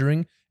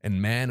nurturing,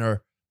 and men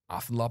are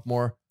often a lot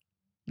more,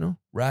 you know,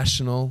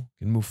 rational,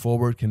 can move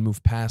forward, can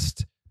move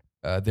past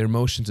their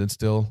emotions, and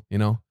still, you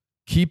know,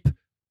 keep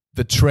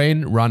the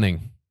train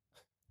running.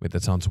 Wait,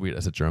 that sounds weird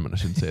as a German. I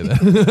shouldn't say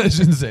that. I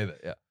shouldn't say that.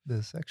 Yeah,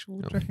 The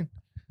sexual train.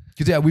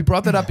 Because we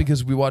brought that up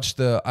because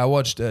I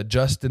watched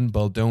Justin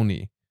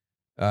Baldoni.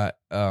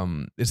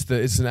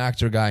 It's an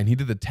actor guy, and he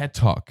did a TED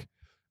Talk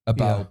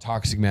about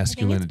toxic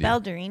masculinity. I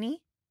think it's Balderini.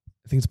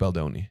 I think it's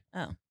Baldoni.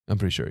 Oh, I'm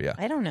pretty sure. Yeah.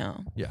 I don't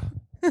know. Yeah.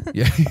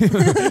 Yeah.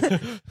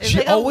 She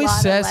like always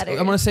says, letters.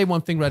 I'm going to say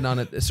one thing right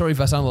now. Sorry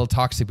if I sound a little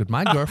toxic, but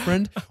my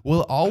girlfriend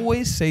will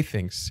always say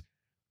things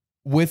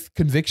with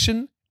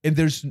conviction, and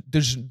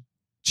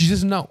she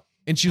doesn't know.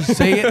 And she'll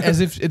say it as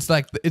if it's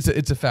like,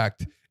 it's a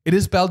fact. It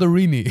is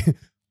Balderini,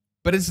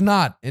 but it's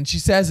not. And she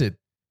says it,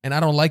 and I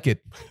don't like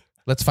it.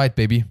 Let's fight,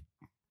 baby.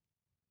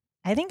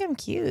 I think I'm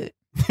cute.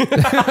 That's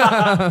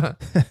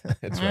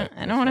right.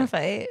 I don't want to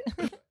fight.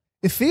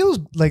 It feels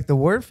like the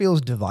word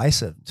feels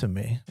divisive to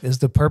me. Is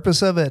the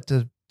purpose of it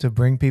to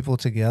bring people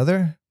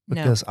together?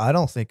 Because I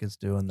don't think it's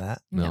doing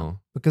that. No.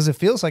 Because it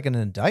feels like an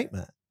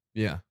indictment.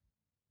 Yeah.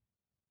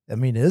 I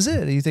mean, is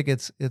it? Do you think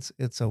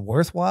it's a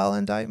worthwhile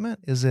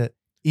indictment? Is it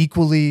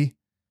equally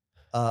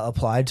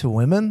applied to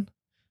women?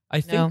 I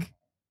think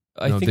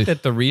No,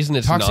 that the reason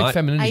it's Toxic not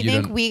femininity. I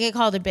think we get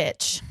called a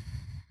bitch.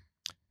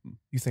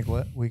 You think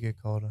what? We get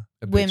called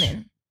a bitch.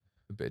 Women.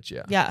 A bitch,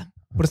 yeah. Yeah.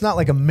 But it's not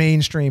like a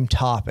mainstream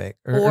topic.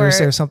 Or is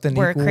there something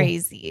we're equal?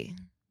 crazy.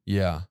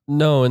 Yeah.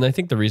 No, and I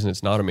think the reason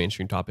it's not a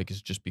mainstream topic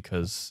is just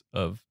because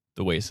of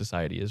the way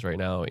society is right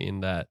now,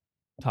 in that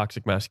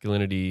toxic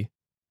masculinity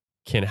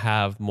can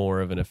have more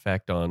of an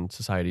effect on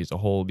society as a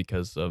whole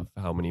because of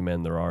how many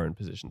men there are in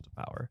positions of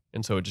power.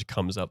 And so it just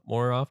comes up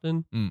more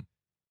often.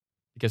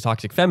 Because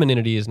toxic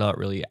femininity is not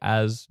really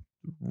as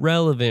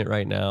relevant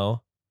right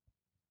now,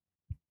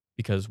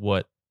 because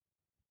what,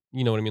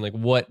 you know what I mean? Like,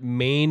 what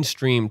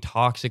mainstream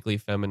toxically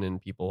feminine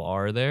people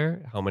are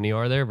there? How many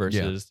are there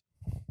versus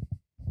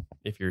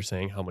if you're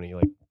saying how many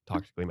like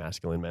toxically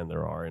masculine men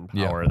there are in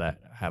power that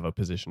have a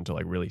position to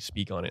like really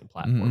speak on it and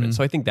platform it.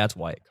 So I think that's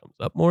why it comes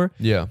up more.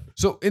 Yeah.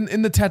 So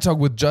in the TED Talk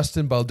with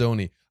Justin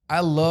Baldoni, I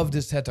loved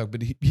his TED Talk,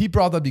 but he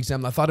brought up the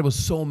example. I thought it was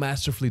so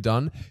masterfully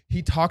done.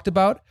 He talked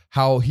about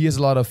how he has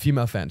a lot of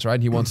female fans, right?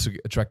 And he wants to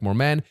attract more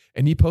men.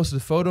 And he posted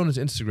a photo on his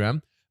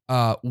Instagram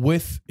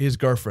with his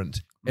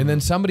girlfriend. And then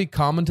somebody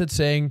commented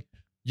saying,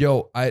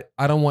 yo, I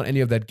don't want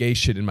any of that gay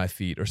shit in my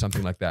feed or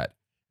something like that.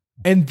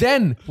 And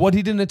then what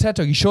he did in the TED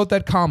Talk, he showed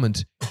that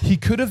comment. He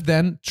could have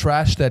then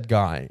trashed that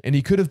guy. And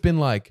he could have been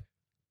like,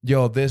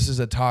 yo, this is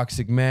a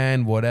toxic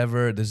man,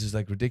 whatever. This is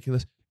like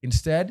ridiculous.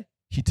 Instead,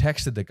 he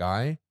texted the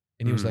guy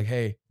and he was like,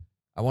 hey,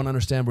 I want to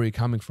understand where you're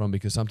coming from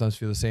because sometimes I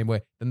feel the same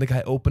way. Then the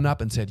guy opened up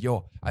and said,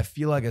 yo, I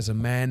feel like as a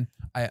man,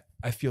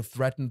 I feel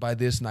threatened by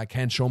this and I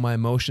can't show my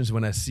emotions.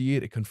 When I see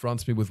it, it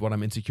confronts me with what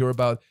I'm insecure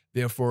about.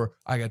 Therefore,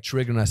 I got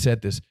triggered and I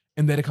said this.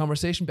 And they had a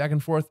conversation back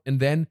and forth.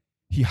 And then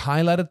he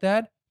highlighted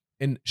that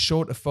and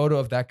showed a photo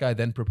of that guy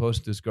then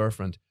proposed to his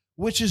girlfriend,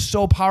 which is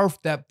so powerful.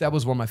 That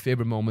was one of my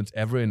favorite moments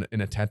ever in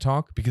a TED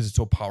Talk because it's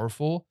so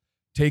powerful.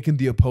 Taking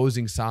the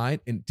opposing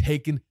side and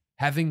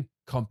having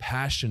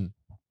compassion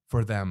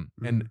for them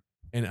and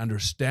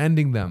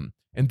understanding them.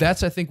 And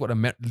that's, I think,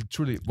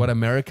 what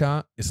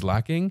America is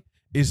lacking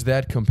is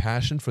that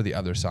compassion for the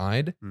other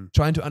side,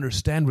 trying to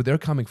understand where they're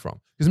coming from.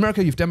 Because in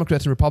America, you have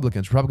Democrats and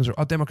Republicans.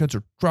 Democrats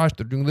are trash.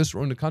 They're doing this,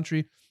 ruining the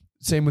country.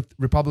 Same with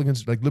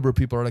Republicans, like liberal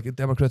people are like,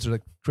 Democrats are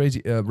like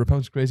crazy,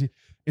 Republicans are crazy.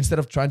 Instead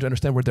of trying to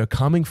understand where they're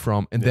coming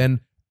from and then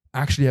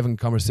actually having a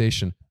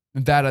conversation.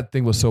 And that, I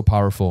think, was so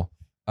powerful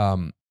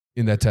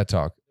in that TED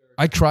Talk.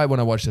 I cried when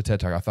I watched the TED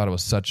Talk. I thought it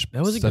was such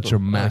a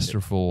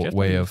masterful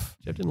way of...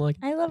 Jeff didn't like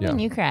it. I love when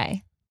you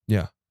cry.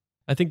 Yeah.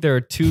 I think there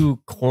are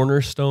two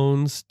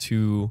cornerstones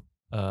to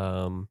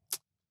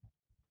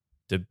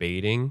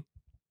debating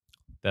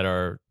that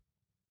are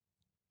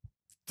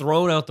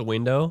thrown out the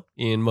window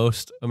in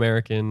most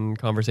American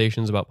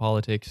conversations about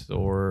politics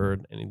or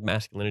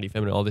masculinity,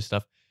 femininity, all this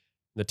stuff.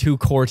 The two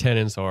core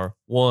tenets are,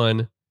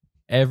 one,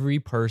 every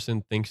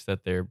person thinks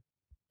that they're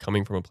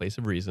coming from a place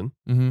of reason.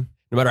 Mm-hmm.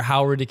 No matter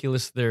how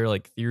ridiculous their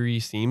like theory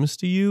seems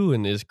to you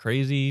and is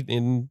crazy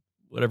in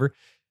whatever,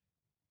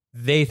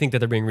 they think that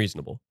they're being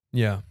reasonable.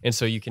 Yeah. And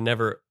so you can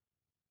never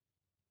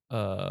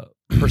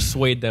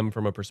persuade them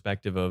from a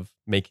perspective of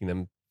making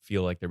them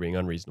feel like they're being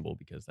unreasonable,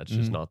 because that's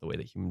just not the way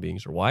that human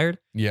beings are wired.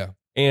 Yeah.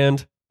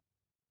 And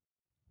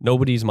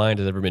nobody's mind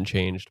has ever been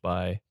changed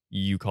by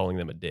you calling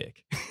them a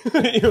dick.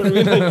 You know what I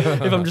mean? Like,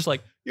 if I'm just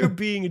like, you're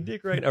being a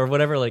dick right now, or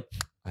whatever, like,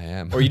 I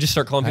am. or you just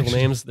start calling people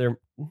Actually. names,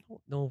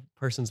 no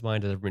person's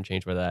mind has ever been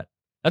changed by that.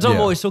 That's why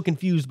I'm always so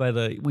confused by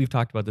we've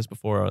talked about this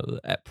before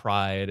at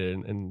Pride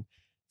and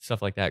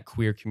stuff like that,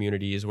 queer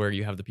communities where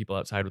you have the people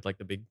outside with like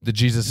the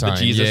Jesus sign.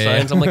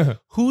 signs. I'm like,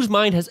 whose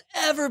mind has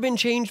ever been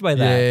changed by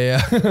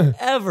that? Yeah.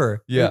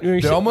 Ever. Yeah.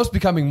 You're They're almost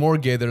becoming more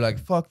gay. They're like,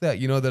 fuck that.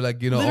 You know, they're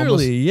like,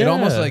 Literally, it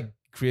almost yeah. like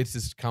creates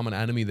this common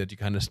enemy that you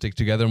kind of stick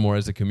together more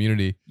as a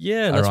community.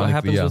 Yeah, and that's what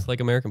Ironically, happens with like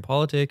American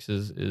politics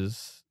is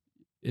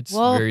it's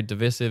very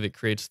divisive. It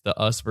creates the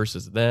us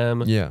versus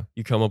them. Yeah.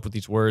 You come up with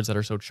these words that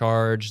are so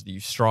charged,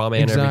 you straw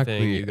man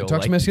everything. You go,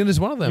 Toxic like, masculinity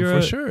is one of them,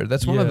 for sure.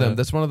 That's one of Yeah. them.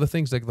 That's one of the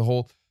things, like the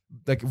whole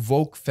like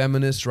woke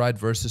feminist, right,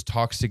 versus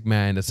toxic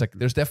man. It's like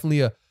there's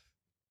definitely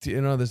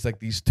there's like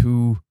these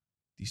two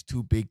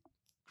big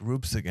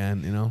groups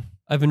again, you know.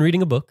 I've been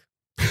reading a book.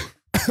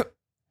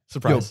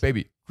 Surprise. Yo,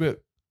 baby.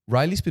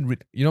 Riley's been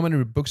you know how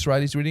many books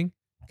Riley's reading?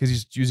 Because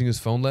he's using his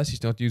phone less.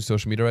 He's not using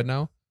social media right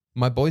now.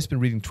 My boy's been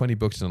reading 20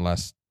 books in the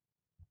last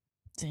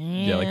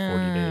Yeah, like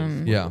 40 days.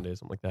 41 Yeah. days,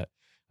 something like that.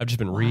 I've just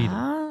been reading.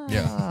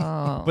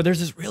 Yeah. But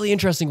there's this really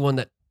interesting one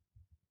that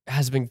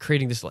has been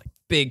creating this like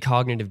big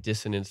cognitive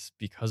dissonance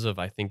because of,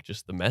 I think,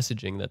 just the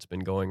messaging that's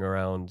been going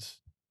around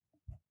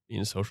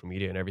in social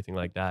media and everything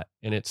like that.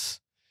 And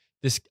it's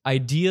this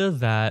idea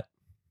that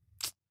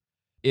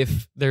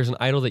if there's an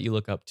idol that you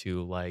look up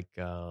to, like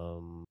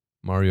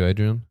Mario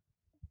Adrian.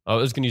 I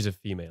was going to use a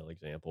female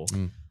example.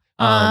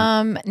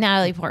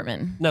 Natalie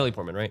Portman. Natalie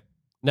Portman, right?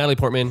 Natalie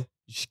Portman,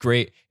 she's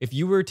great. If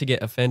you were to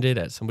get offended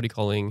at somebody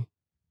calling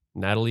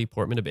Natalie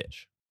Portman a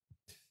bitch,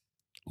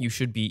 you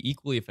should be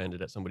equally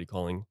offended at somebody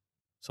calling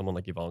someone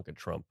like Ivanka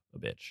Trump a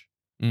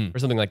bitch or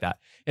something like that.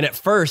 And at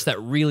first, that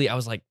really, I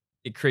was like,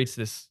 it creates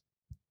this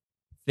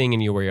thing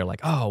in you where you're like,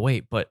 oh,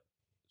 wait, but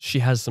she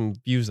has some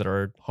views that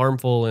are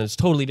harmful and it's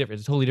totally different.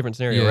 It's a totally different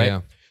scenario, right?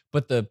 Yeah.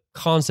 But the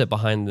concept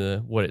behind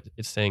what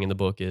it's saying in the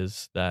book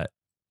is that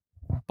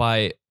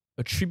by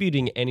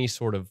attributing any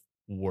sort of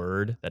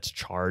word that's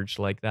charged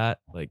like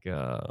that, like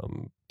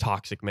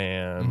toxic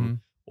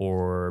man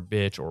or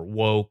bitch or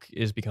woke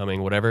is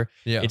becoming whatever,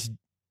 it's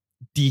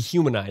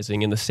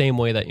dehumanizing in the same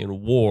way that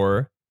in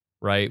war,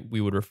 right,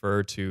 we would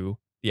refer to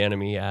the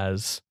enemy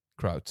as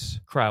Krauts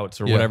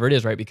or whatever it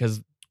is, right?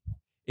 Because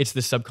it's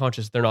the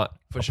subconscious. They're not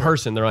a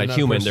person. They're not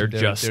human. They're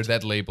just they're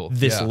that label.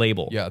 This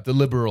label. Yeah, the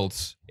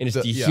liberals. And it's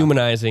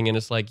dehumanizing. And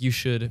it's like you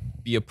should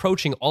be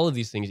approaching all of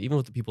these things, even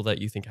with the people that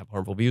you think have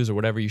harmful views or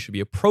whatever. You should be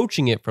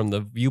approaching it from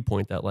the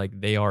viewpoint that like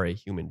they are a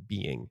human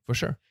being. For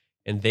sure.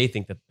 And they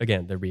think that,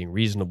 again, they're being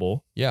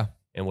reasonable. Yeah.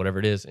 And whatever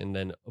it is, and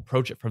then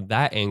approach it from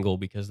that angle,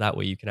 because that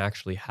way you can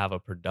actually have a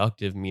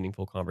productive,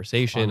 meaningful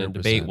conversation 100%. And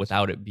debate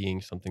without it being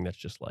something that's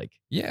just like,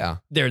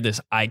 they're this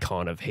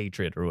icon of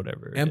hatred or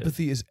whatever.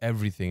 Empathy is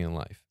everything in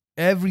life.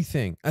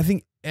 Everything. I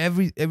think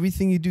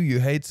everything you do, you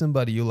hate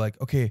somebody, you're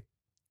like, okay,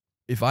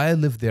 if I had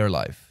lived their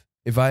life,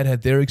 if I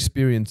had their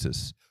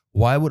experiences,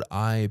 why would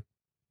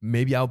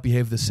maybe I'll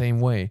behave the same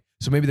way?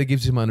 So maybe that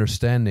gives you some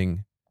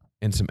understanding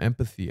and some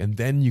empathy, and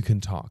then you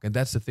can talk. And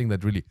that's the thing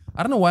that really,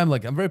 I don't know why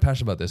I'm very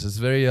passionate about this. It's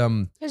very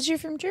because you're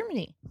from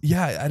Germany.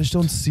 Yeah, I just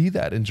don't see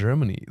that in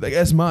Germany like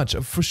as much.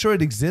 For sure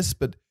it exists,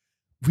 but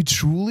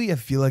I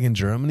feel like in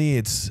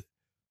Germany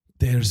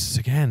there's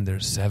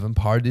 7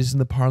 parties in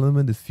the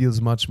parliament. It feels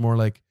much more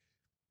like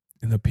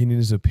an opinion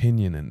is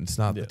opinion, and it's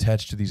not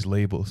attached to these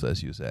labels,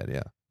 as you said.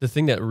 Yeah. The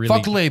thing that really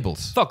fuck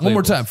labels. One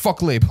more time.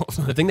 Fuck labels.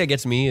 The thing that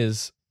gets me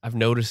is I've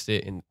noticed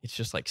it, and it's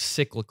just like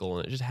cyclical,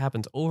 and it just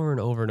happens over and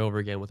over and over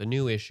again with a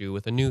new issue,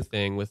 with a new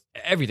thing, with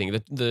everything.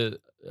 The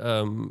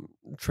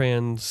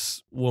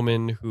trans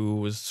woman who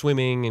was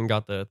swimming and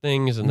got the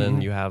things, and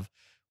then you have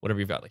whatever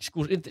you've got, like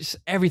school, it's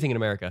everything in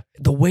America.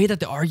 The way that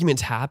the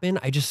arguments happen,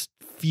 I just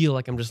feel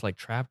like I'm just like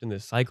trapped in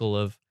this cycle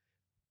of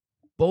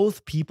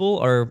both people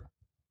are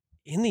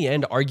in the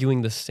end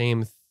arguing the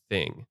same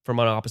thing from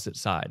an opposite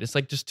side. It's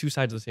like just two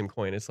sides of the same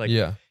coin. It's like,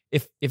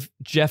 if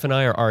Jeff and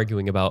I are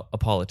arguing about a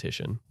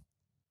politician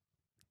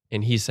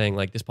and he's saying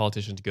like this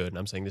politician's good and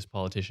I'm saying this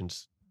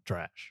politician's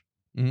trash,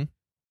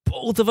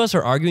 both of us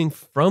are arguing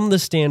from the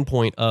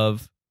standpoint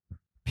of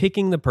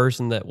picking the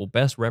person that will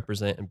best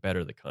represent and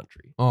better the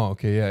country. Oh,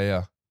 okay.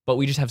 Yeah. But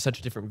we just have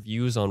such different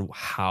views on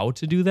how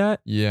to do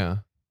that. Yeah.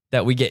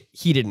 that we get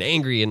heated and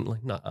angry and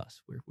like, not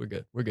us, we're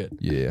good.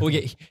 Yeah. But we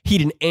get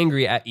heated and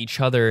angry at each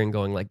other and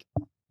going like,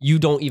 you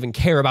don't even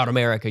care about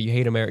America. You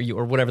hate America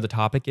or whatever the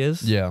topic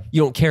is. Yeah.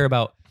 You don't care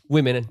about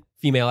women and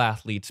female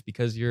athletes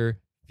because you're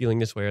feeling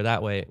this way or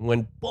that way.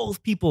 When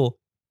both people,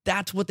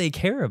 that's what they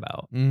care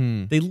about.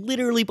 They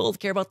literally both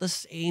care about the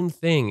same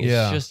thing.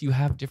 It's just you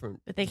have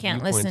different But they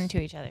can't viewpoints. listen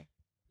to each other.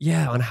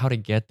 Yeah, on how to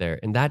get there.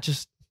 And that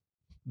just,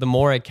 the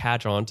more I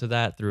catch on to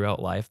that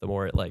throughout life, the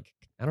more it like,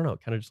 I don't know,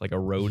 kind of just like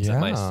erodes at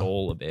my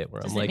soul a bit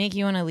where Does I'm it like, make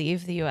you want to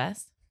leave the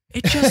U.S.?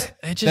 it just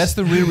That's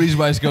the real reason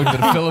why he's going to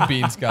the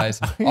Philippines, guys.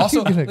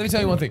 Also, let me tell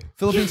you one thing: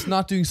 Philippines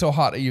not doing so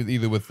hot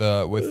either with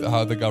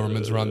how the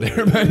governments run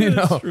there. But you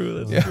know, That's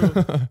true. That's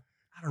true.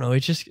 I don't know.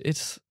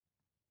 It's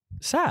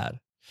sad.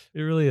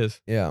 It really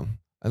is. Yeah,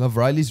 I love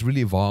Riley's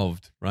really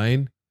evolved.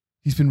 Right?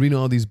 He's been reading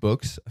all these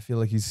books. I feel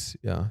like he's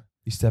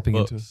stepping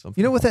into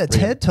something. You know, with that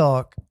Brilliant. TED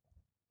Talk,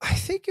 I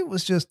think it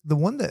was just the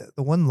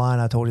one line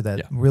I told you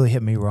that really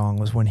hit me wrong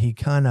was when he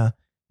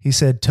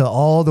said to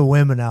all the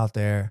women out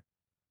there,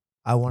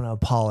 I want to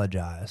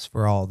apologize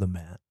for all the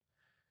men.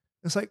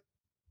 It's like,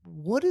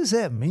 what does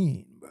that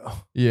mean, bro?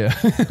 Yeah,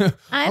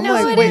 I I'm know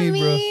like, what wait,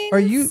 it bro,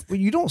 means.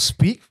 you don't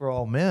speak for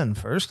all men,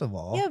 first of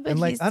all. Yeah, but and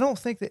like, he's- I don't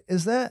think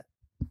that,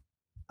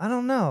 I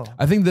don't know.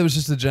 I think there was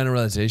just a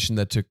generalization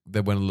that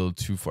went a little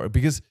too far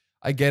because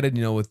I get it,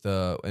 you know, with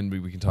and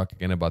we can talk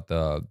again about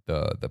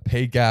the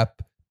pay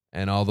gap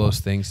and all those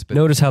things. But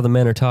Notice how the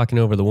men are talking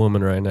over the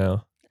woman right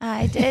now.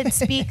 I did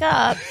speak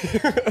up.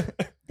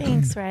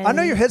 Thanks, Riley. I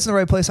know your head's in the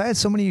right place. I had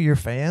so many of your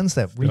fans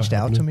that reached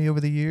out to me over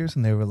the years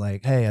and they were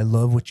like, hey, I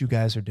love what you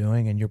guys are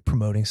doing and you're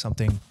promoting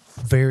something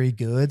very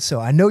good.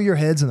 So I know your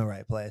head's in the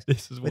right place.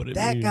 This is But what it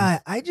that means. guy,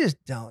 I just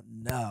don't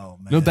know,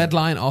 man. no, that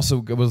line also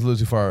was a little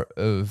too far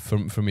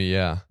for me.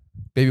 Yeah,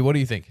 baby, what do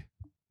you think?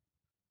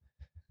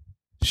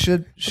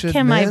 Should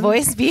Can my men-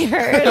 voice be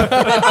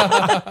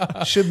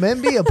heard? Should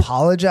men be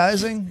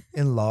apologizing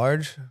in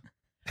large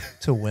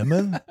to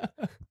women?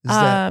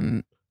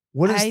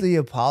 What is I- the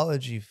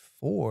apology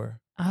for?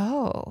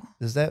 Oh,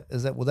 Is that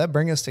will that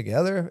bring us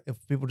together if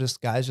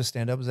guys just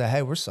stand up and say,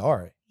 hey, we're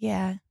sorry?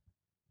 yeah.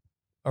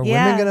 Are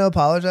Yeah. women going to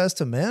apologize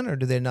to men or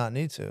do they not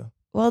need to?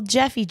 Well,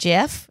 Jeff,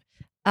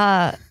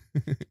 I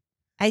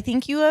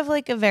think you have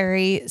like a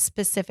very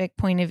specific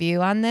point of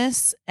view on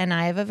this, and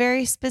I have a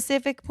very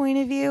specific point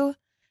of view.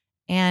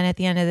 And at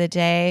the end of the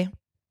day,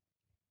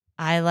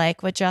 I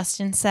like what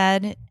Justin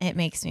said. It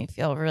makes me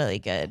feel really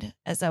good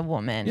as a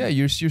woman. Yeah,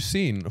 you're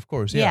seen, of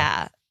course.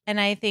 Yeah. And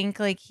I think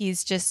like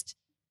he's just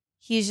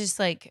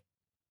like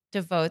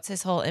devotes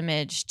his whole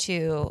image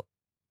to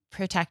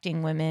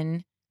protecting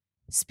women,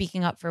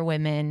 speaking up for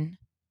women.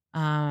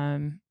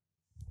 And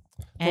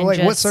Well, like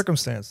what just-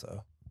 circumstance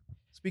though?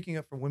 Speaking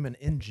up for women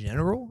in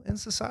general in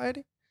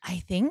society? I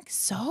think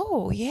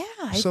so.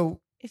 Yeah. So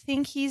I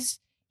think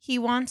he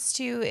wants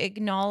to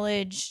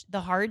acknowledge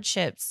the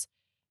hardships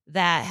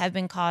that have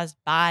been caused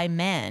by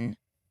men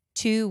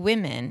to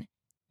women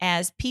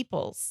as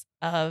peoples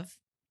of,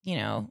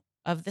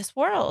 of this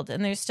world.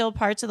 And there's still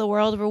parts of the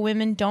world where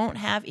women don't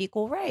have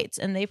equal rights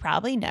and they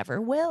probably never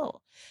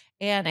will.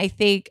 And I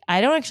think, I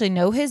don't actually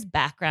know his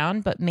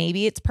background, but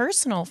maybe it's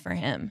personal for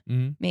him.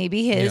 Mhm.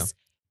 Maybe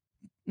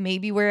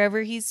maybe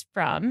wherever he's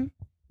from,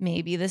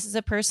 maybe this is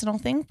a personal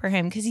thing for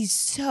him because he's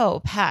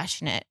so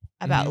passionate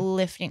about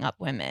lifting up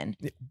women.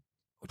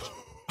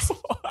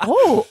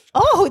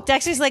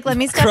 Dexter's like, let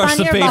me step Crush on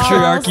the your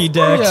patriarchy,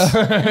 balls.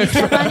 Dex.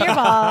 Step on your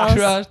balls.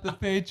 Crush the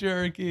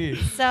patriarchy.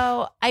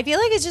 So I feel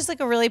like it's just like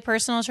a really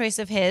personal choice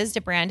of his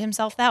to brand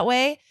himself that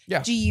way.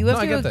 Yeah. Do you No, have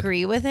I to get that.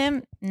 agree with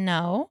him?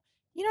 No,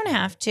 you don't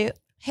have to.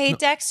 Hey, No.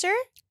 Dexter.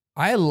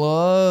 I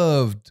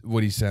loved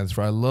what he stands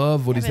for. I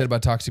love what Yeah, he said but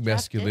about toxic Jeff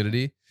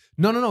masculinity.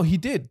 No, he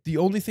did. The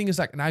only thing is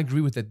like, and I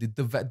agree with that.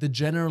 The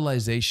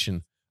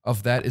generalization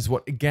of that is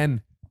what,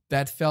 again,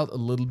 that felt a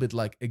little bit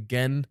like,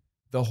 again,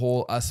 the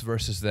whole us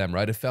versus them,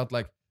 right? It felt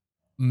like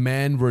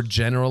men were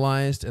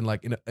generalized and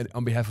like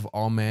on behalf of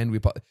all men,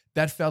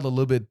 that felt a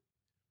little bit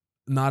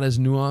not as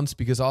nuanced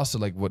because also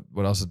like what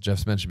also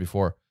Jeff's mentioned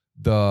before,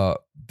 the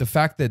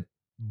fact that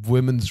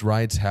women's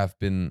rights have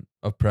been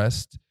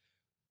oppressed,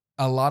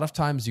 a lot of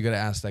times you got to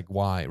ask like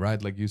why,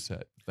 right? Like you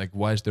said, like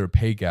why is there a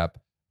pay gap?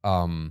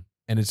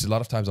 And it's a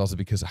lot of times also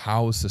because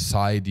how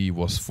society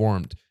was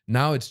formed.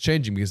 Now it's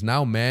changing because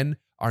now men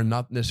are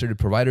not necessarily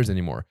providers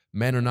anymore.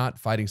 Men are not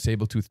fighting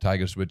saber-toothed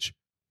tigers, which,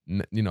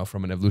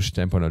 from an evolution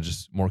standpoint, are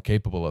just more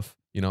capable of.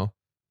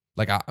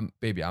 Like I'm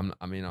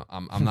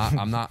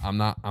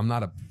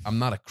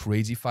not a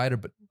crazy fighter,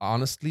 but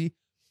honestly,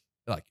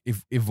 like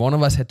if one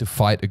of us had to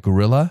fight a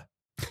gorilla,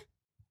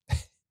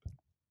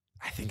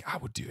 I think I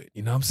would do it.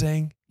 You know what I'm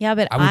saying? Yeah,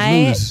 but I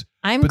would lose.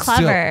 I'm But still,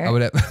 clever. I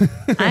would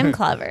have. I'm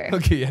clever.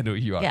 Okay, yeah, no,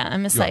 you are. Yeah, I'm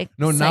a You are. psych.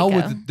 No, now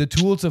psycho. with the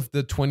tools of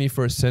the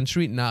 21st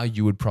century, now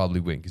you would probably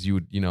win because you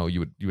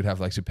would have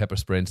like some pepper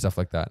spray and stuff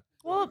like that.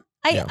 Well,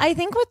 Yeah. I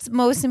think what's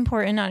most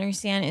important to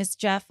understand is,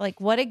 Jeff, like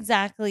what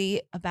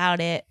exactly about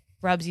it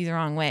rubs you the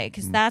wrong way?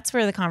 Because that's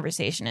where the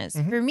conversation is.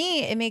 Mhm. For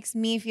me, it makes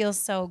me feel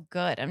so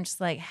good. I'm just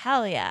like,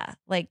 hell yeah.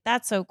 Like,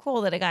 that's so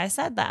cool that a guy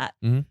said that.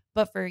 Mhm.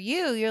 But for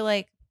you, you're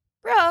like,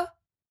 bro,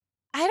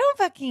 I don't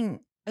fucking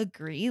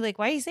agree. Like,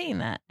 why are you saying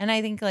that? And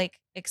I think like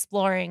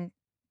exploring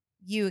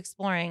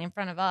in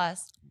front of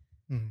us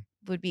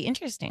would be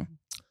interesting.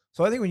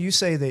 So I think when you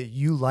say that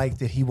you like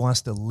that he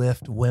wants to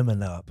lift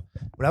women up,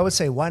 but I would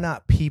say, why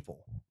not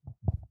people?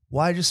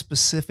 Why just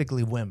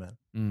specifically women?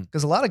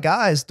 Because a lot of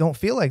guys don't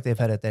feel like they've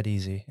had it that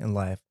easy in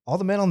life. All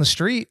the men on the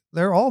street,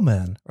 they're all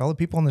men. Or all the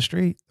people on the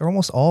street, they're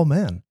almost all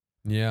men.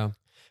 Yeah.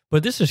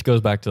 But this just goes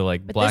back to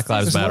like Black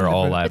Lives Matter,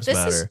 all lives this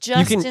matter. is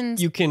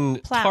Justin's you can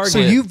platform. target. So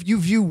you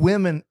view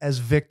women as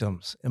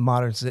victims in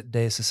modern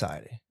day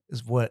society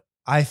is what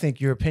I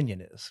think your opinion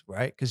is,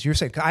 right? Because you're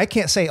saying, I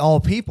can't say all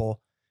people.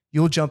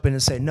 You'll jump in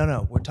and say,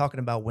 no, we're talking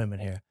about women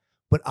here.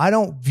 But I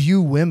don't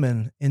view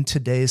women in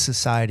today's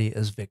society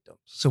as victims.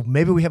 So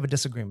maybe we have a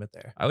disagreement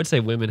there. I would say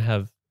women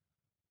have,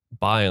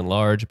 by and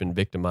large, been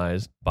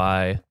victimized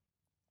by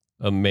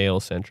a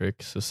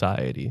male-centric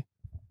society.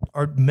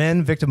 Are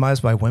men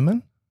victimized by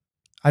women?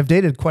 I've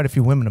dated quite a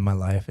few women in my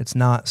life. It's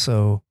not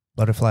so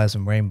butterflies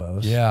and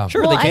rainbows. Yeah.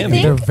 Sure, Well, they I can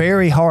think- be. They're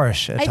very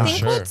harsh at I times. think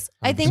Sure.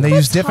 I think And they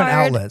what's use different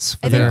hard, outlets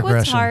for I their think what's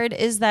aggression. hard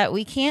is that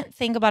we can't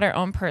think about our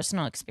own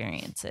personal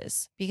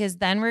experiences because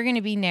then we're going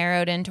to be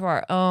narrowed into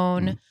our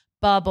own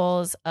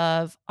bubbles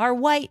of our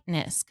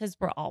whiteness because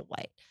we're all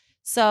white.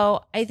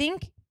 So I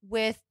think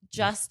with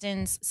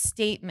Justin's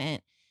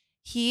statement,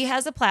 he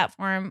has a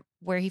platform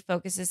where he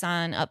focuses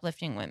on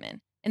uplifting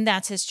women, and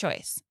that's his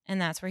choice, and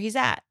that's where he's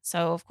at.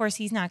 So of course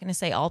he's not going to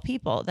say all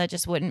people. That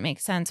just wouldn't make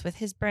sense with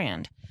his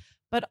brand.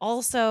 But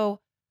also,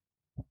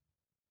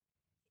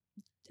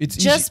 It's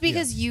just easy-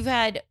 because you've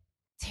had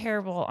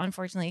terrible,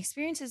 unfortunately,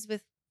 experiences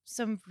with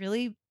some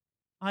really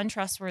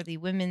untrustworthy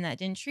women that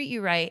didn't treat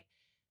you right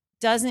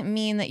doesn't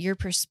mean that your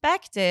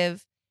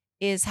perspective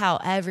is how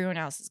everyone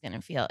else is going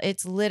to feel.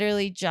 It's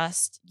literally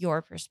just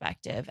your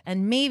perspective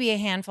and maybe a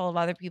handful of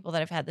other people that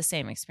have had the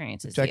same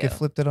experience as I you. could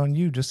flip it on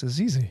you just as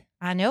easy.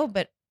 I know,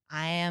 but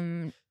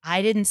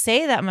I didn't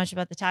say that much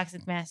about the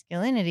toxic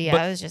masculinity.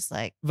 But- I was just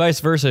like, Vice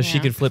versa, she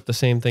Yeah. could flip the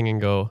same thing and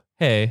go,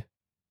 hey,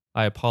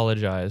 I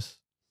apologize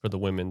for the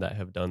women that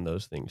have done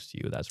those things to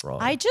you. That's wrong.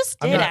 I just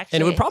I'm did not- actually.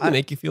 and it would probably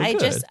make you feel I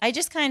good.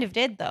 just kind of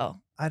did though.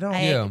 I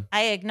don't.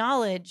 I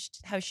acknowledged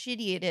how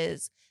shitty it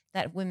is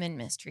that women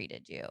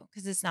mistreated you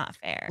because it's not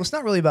fair. Well, it's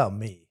not really about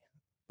me,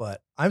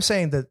 but I'm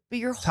saying that, But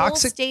your whole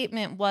toxic-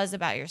 statement was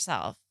about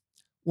yourself.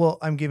 well,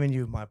 I'm giving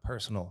you my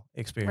personal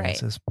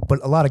experiences, but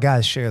a lot of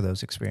guys share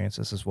those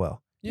experiences as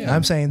well. And Yeah.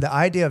 I'm saying the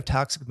idea of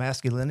toxic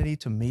masculinity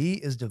to me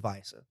is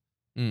divisive.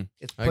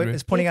 It's, I agree.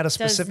 it's pointing It out a does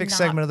specific not-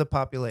 segment of the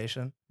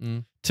population.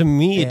 To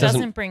me, Yeah. it It doesn't.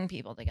 doesn't bring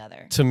people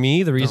together. To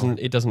me, the reason No.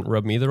 it doesn't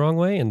rub me the wrong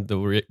way and the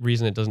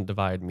reason it doesn't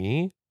divide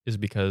me is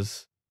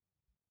because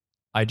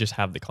I just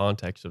have the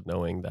context of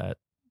knowing that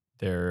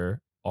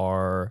there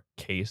are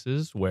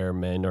cases where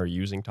men are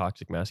using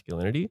toxic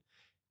masculinity.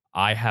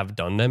 I have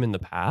done them in the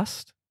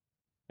past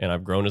and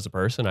I've grown as a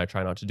person. I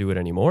try not to do it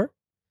anymore.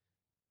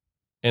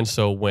 And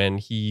so when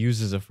he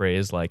uses a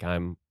phrase like I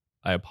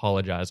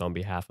apologize on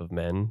behalf of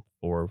men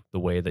for the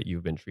way that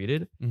you've been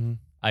treated, Mhm.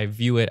 I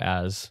view it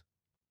as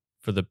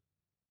for the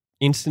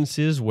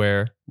instances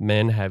where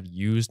men have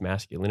used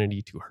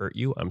masculinity to hurt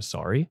you, I'm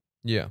sorry.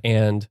 Yeah.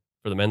 And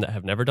for the men that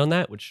have never done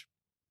that, which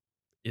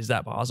is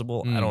that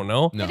possible? I don't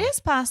know. No. It is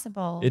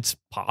possible. It's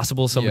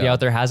possible somebody Yeah. out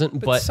there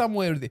hasn't, but some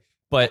way or the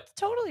but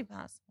totally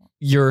possible.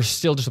 you're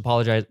still just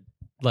apologize.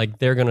 Like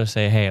they're gonna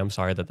say, "Hey, I'm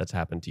sorry that that's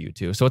happened to you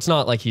too." So it's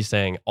not like he's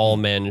saying all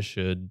men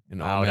should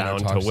And all bow men are down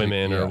to toxic,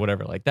 women yeah. or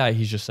whatever like that.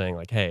 He's just saying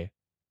like, "Hey,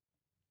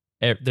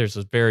 there's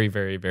a very,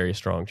 very, very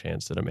strong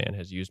chance that a man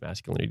has used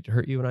masculinity to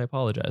hurt you, and I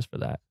apologize for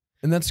that."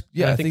 and that's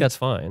Yeah, yeah. I think that's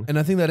fine. And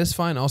I think that is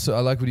fine. Also, I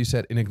like what you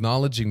said. In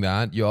acknowledging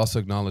that, you also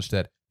acknowledge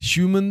that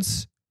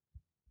humans,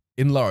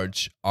 in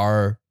large,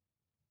 are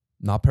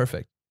not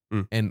perfect,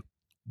 and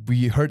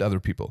we hurt other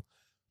people.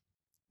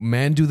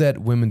 Men do that,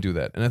 women do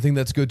that, and I think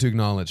that's good to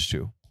acknowledge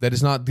too. That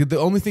is not the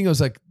only thing. I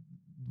was like,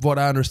 what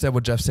I understand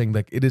what Jeff's saying.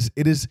 Like, it is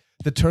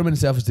the term in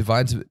itself is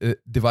divisive.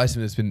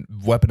 It's been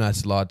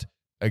weaponized a lot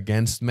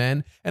against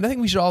men, and I think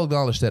we should all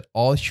acknowledge that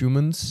all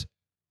humans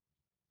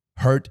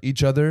hurt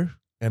each other.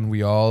 And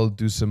we all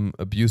do some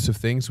abusive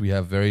things. We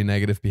have very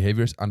negative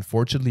behaviors.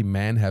 Unfortunately,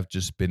 men have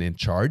just been in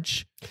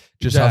charge,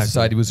 just how Exactly.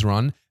 society was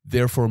run.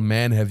 Therefore,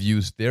 men have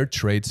used their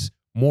traits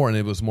more, and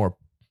there was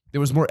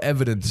more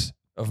evidence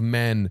of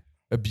men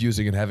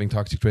abusing and having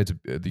toxic traits.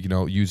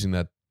 Using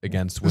that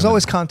against women. There's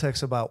always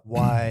context about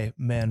why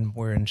men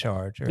were in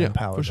charge or Yeah, in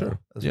power for sure.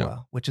 though, as Yeah.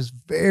 well, which is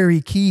very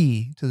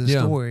key to the Yeah.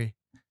 story.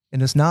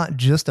 And it's not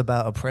just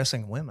about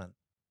oppressing women.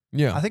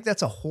 yeah. I think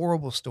that's a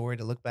horrible story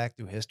to look back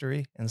through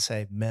history and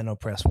say men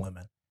oppress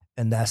women.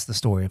 And that's the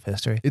story of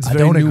history. It's I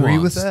very don't nuanced, agree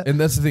with that. and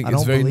that's the thing. I It's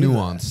don't very believe that.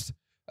 nuanced.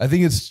 I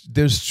think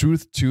there's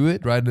truth to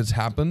it, right? And it's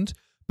happened.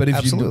 But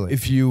Absolutely.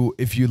 if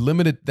you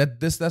limit it,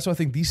 that's why I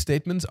think these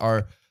statements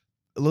are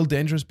a little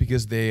dangerous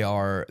because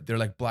they're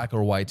like black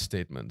or white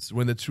statements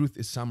when the truth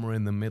is somewhere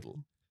in the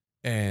middle.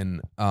 And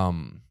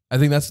I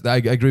think I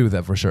agree with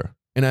that for sure.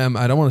 And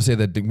I don't want to say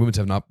that women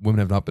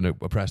have not been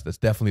oppressed. That's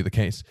definitely the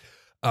case.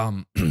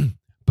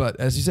 But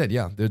as you said,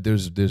 yeah,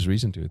 there's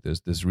reason to it.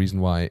 There's reason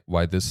why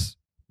this,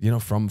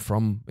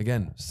 from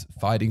again,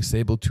 fighting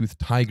saber-toothed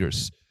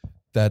tigers.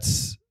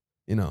 That's,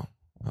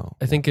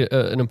 I think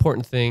an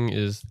important thing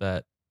is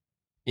that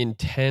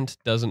intent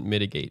doesn't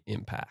mitigate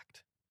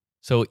impact.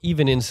 So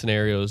even in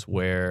scenarios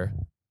where,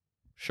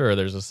 sure,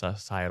 there's a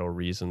societal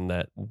reason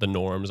that the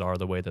norms are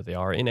the way that they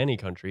are in any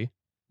country.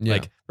 Yeah.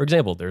 Like, for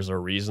example, there's a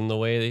reason the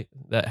way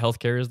that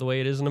healthcare is the way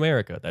it is in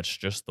America. That's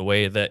just the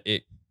way that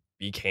it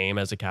became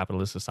as a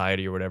capitalist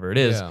society or whatever it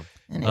is. Yeah.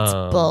 And it's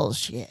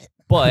bullshit.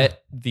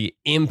 But the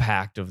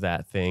impact of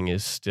that thing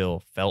is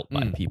still felt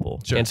by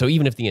people. Sure. And so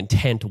even if the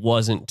intent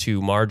wasn't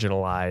to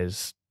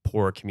marginalize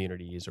poor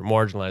communities or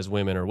marginalize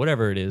women or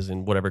whatever it is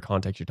in whatever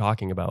context you're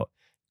talking about,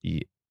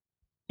 the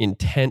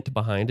intent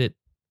behind it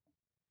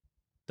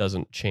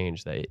doesn't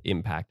change that it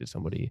impacted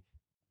somebody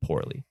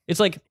poorly. It's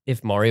like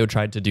if Mario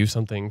tried to do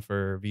something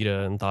for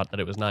Vita and thought that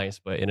it was nice,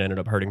 but it ended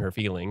up hurting her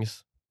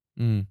feelings.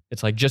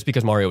 It's like just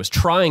because Mario was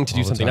trying to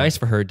do something nice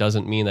for her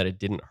doesn't mean that it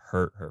didn't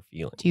hurt her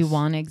feelings. Do you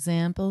want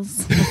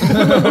examples?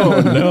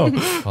 Oh,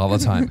 no. All the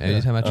time.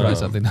 Anytime I try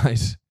something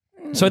nice.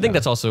 So I think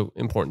that's also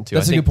important too.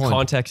 That's I a think good point.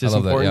 context is I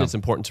love that, important. yeah. It's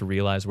important to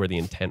realize where the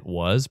intent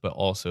was, but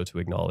also to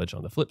acknowledge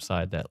on the flip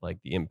side that like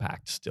the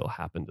impact still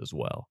happened as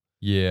well.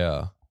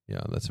 Yeah.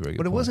 Yeah, that's a very good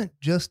But it point. wasn't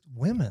just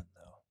women,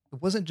 though.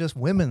 It wasn't just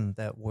women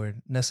that were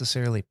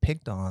necessarily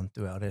picked on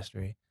throughout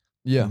history.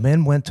 Yeah.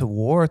 Men went to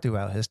war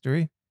throughout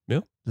history.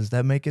 Yeah. Does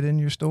that make it in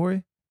your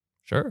story?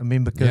 Sure. I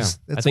mean, because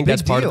it's I think a big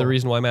that's part of the deal.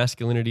 reason why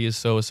masculinity is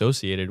so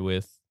associated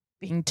with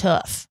Being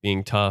tough.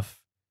 being tough,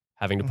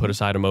 having to put Mhm.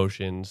 aside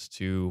emotions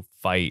to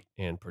fight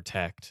and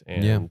protect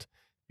and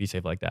be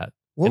safe like that.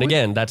 What And would-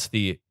 again, that's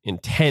the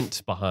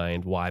intent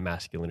behind why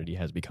masculinity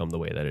has become the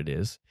way that it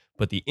is.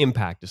 But the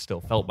impact is still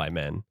felt by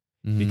men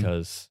Mhm.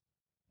 because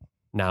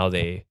now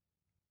they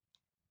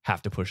have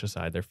to push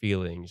aside their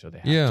feelings or they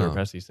have Yeah. to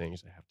repress these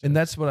things. They have to. And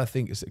that's what I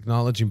think is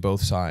acknowledging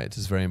both sides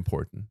is very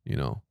important,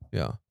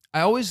 Yeah.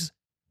 I always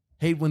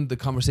hate when the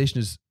conversation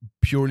is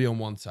purely on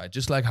one side,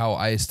 just like how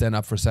I stand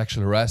up for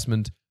sexual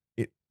harassment,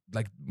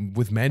 like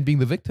with men being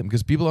the victim,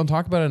 because people don't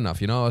talk about it enough.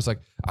 I was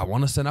like, I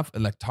want to stand up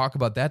and like talk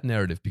about that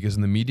narrative, because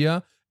in the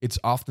media, it's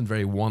often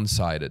very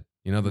one-sided.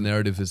 The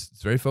narrative is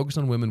it's very focused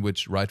on women,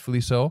 which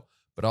rightfully so,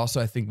 but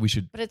also I think we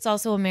should, But it's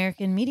also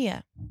American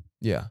media.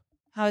 yeah.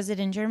 How is it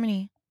in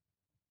Germany?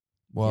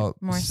 Well,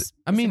 more s- s-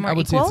 I is it mean, more I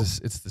would equal?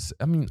 say it's this.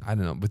 I mean, I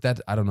don't know. With that,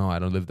 I don't know. I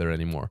don't live there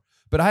anymore.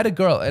 But I had a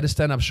girl at a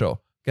stand-up show.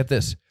 Get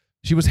this.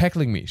 She was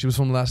heckling me. She was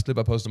from the last clip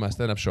I posted on my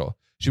stand-up show.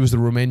 She was the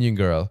Romanian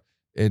girl.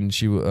 And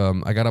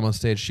I got up on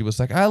stage. She was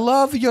like, "I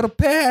love your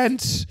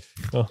pants,"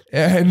 Oh.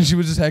 and she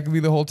was just heckling me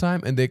the whole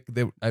time. And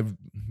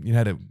we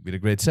had a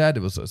great set.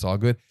 It's all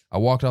good. I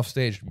walked off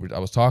stage. I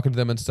was talking to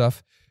them and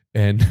stuff.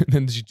 And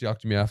then she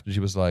talked to me after. She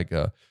was like,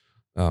 I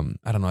don't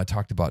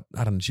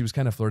know. She was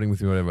kind of flirting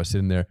with me. Whatever. I was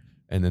sitting there,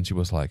 and then she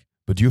was like,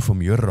 "But you're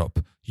from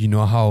Europe. You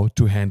know how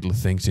to handle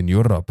things in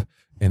Europe."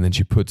 And then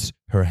she puts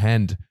her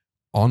hand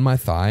on my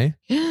thigh,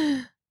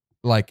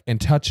 and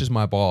touches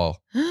my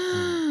ball.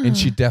 And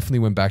she definitely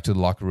went back to the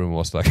locker room and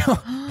was like,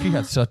 oh, he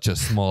had such a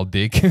small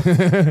dick.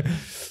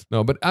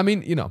 No, but I mean,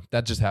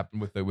 that just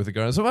happened with the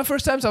girl. So my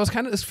first times,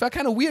 it felt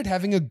kind of weird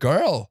having a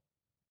girl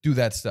do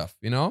that stuff,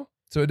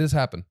 So it does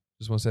happen.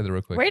 Just want to say that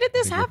real quick. Where did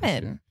this I think we're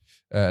happen?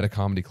 at a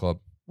comedy club,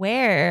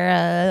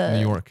 Where? New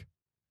York,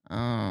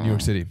 Oh, New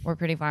York City. We're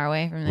pretty far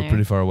away from there. We're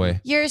pretty far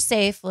away. You're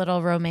safe,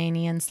 little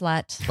Romanian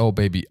slut. Oh,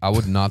 baby, I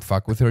would not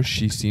fuck with her.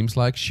 She seems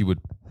like she would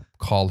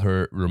call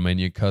her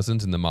Romanian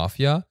cousins in the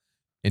mafia,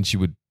 and she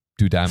would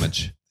do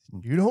damage.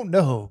 You don't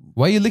know.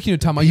 Why are you licking your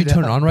tongue? Are you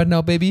turned on right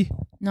now, baby?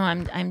 No,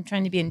 I'm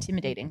trying to be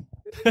intimidating.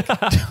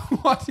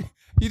 What?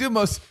 You do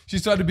most. She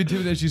started to be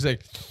intimidated. She's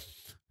like,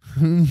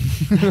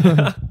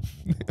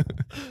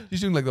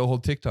 she's doing like the whole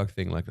TikTok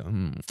thing, like.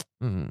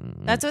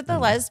 That's what the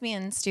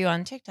lesbians do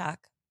on TikTok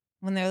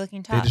when they're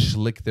looking They tough. just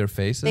lick their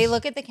faces. They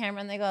look at the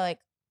camera and they go like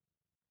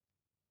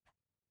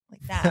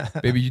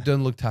that. Baby, you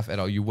don't look tough at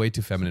all. You're way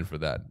too feminine for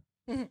that.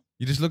 You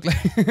just look like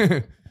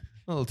a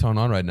little turned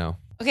on right now.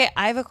 Okay,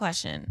 I have a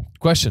question.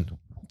 Question.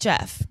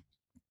 Jeff,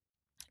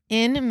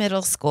 in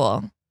middle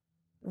school,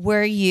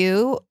 when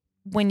you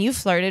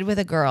flirted with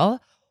a girl,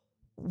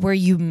 were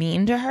you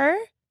mean to her?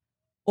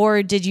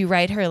 Or did you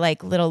write her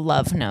like little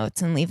love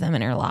notes and leave them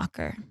in her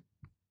locker?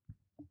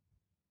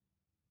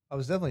 I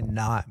was definitely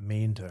not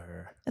mean to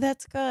her.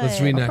 That's good. Let's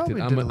reenact it.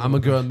 probably did a I'm a little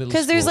girl in middle school.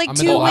 'Cause there's, like, I'm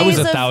two an- Oh, I was ways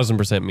of-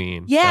 1,000%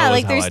 mean. Yeah, That was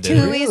like how there's I did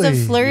two it. ways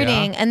Really? of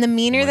flirting, Yeah. and the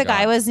meaner Oh my the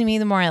guy God. was to me,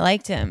 the more I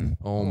liked him.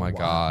 Oh my wow.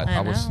 God. I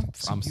I'm know.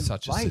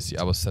 such a sissy.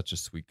 I was such a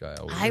sweet guy.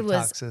 I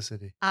was-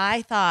 Toxicity.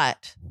 I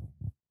thought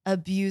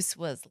abuse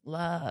was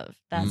love.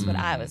 That's what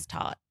I was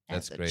taught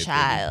That's as a great, baby.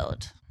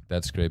 child,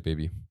 That's great,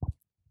 baby.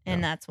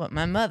 and that's what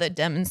my mother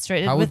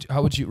demonstrated How with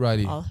would you,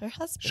 Riley? all her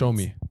husbands. Show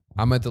me.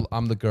 I'm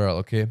the girl,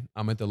 okay?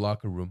 I'm at the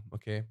locker room,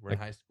 okay? We're in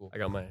high school. I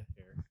got my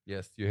hair.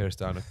 Yes, your hair's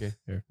down, okay?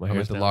 Here, my I'm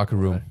hair's at the down. locker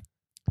room.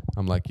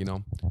 I'm like,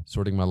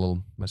 sorting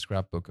my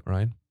scrapbook,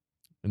 right?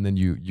 And then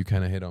you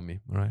kind of hit on me.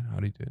 All right, how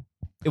do you do it?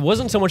 It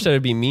wasn't so much that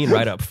it'd be mean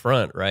right up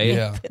front, right?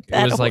 Yeah.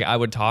 It was like I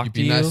would talk You'd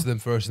to be you. nice to them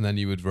first, and then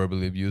you would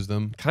verbally abuse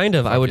them. Kind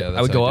of. I would Yeah,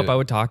 I would that's go how I up, do it. I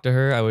would talk to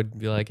her. I would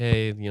be like,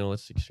 hey,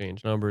 let's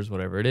exchange numbers,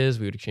 whatever it is.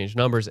 We would exchange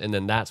numbers. And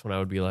then that's when I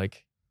would be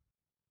like,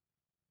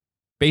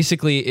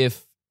 basically,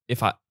 if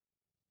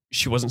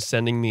she wasn't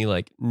sending me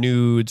like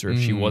nudes or if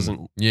she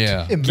wasn't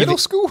Yeah. In middle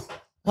school?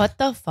 What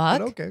the fuck?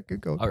 But okay,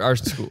 good go. our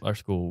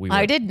school, we I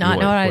went- did we not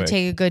know went how to quick.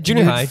 take a good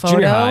junior nude high, photo.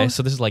 junior high.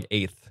 So this is like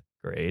 8th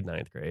grade,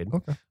 9th grade.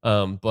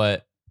 Okay.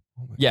 But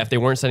yeah, if they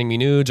weren't sending me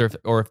nudes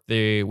or if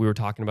we were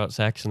talking about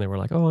sex and they were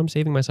like, oh, I'm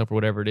saving myself or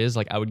whatever it is,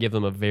 like I would give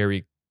them a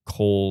very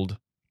cold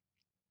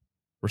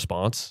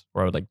response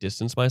or I would like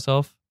distance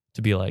myself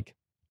to be like,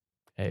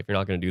 hey, if you're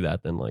not going to do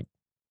that, then like,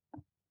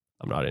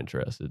 I'm not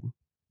interested.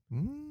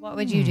 What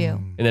would you do?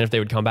 And then if they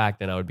would come back,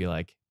 then I would be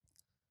like,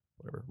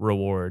 whatever,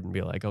 reward and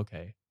be like,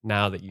 okay,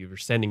 now that you're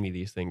sending me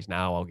these things,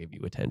 now I'll give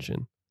you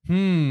attention.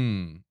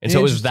 And so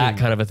it was that Interesting.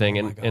 kind of a thing.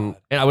 Oh my And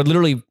God. I would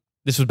literally,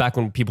 this was back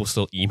when people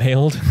still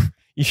emailed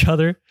each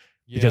other.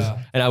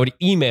 And I would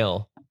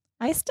email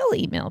I still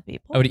email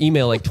people.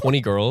 like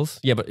 20 girls.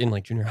 Yeah, but in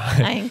like junior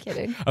high. I ain't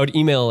kidding. I would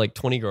email like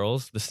 20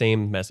 girls the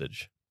same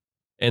message.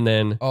 And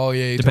then Oh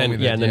yeah, you told me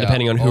that. and then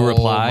depending on who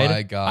replied,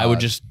 my God. I would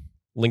just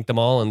link them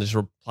all and just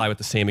reply with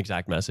the same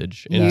exact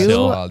message You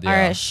until wild, are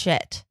yeah. a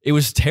shit. it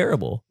was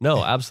terrible.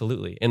 No,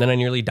 absolutely. And then I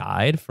nearly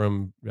died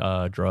from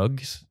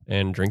drugs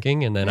and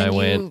drinking. And then I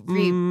went you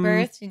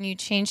rebirthed and you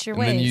changed your And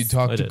ways. then you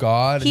talk I to did.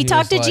 God. He and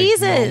talked was to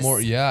like,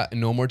 Jesus.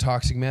 No more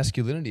toxic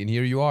masculinity. And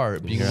here you are,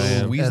 being Here a I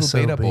little am. weasel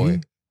beta SOB.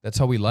 boy. That's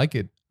how we like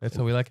it. That's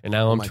how we like it. And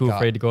now Oh I'm my too God.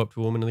 afraid to go up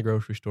to a woman in the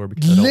grocery store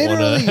because I don't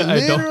want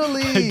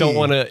to. I don't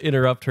want to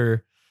interrupt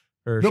her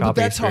No, shopping but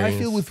that's how I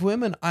experience. feel with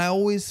women. I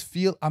always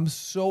feel I'm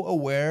so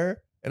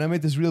aware, and I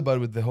made this reel about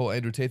it with the whole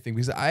Andrew Tate thing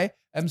because I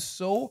am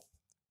so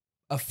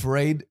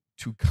afraid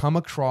to come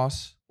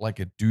across like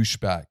a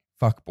douchebag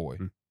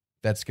fuckboy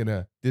that's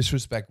gonna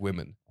disrespect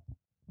women.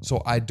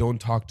 So I don't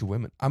talk to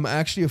women. I'm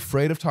actually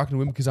afraid of talking to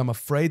women because I'm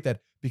afraid that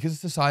because of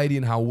society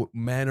and how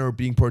men are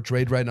being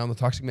portrayed right now in the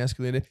toxic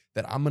masculinity,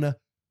 that I'm gonna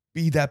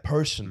be that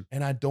person,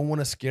 and I don't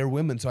want to scare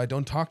women, so I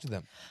don't talk to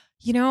them.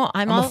 You know,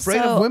 I'm afraid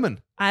of also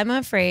women. I'm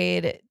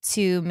afraid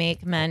to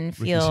make men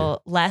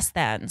feel less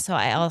than. So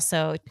I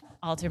also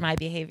alter my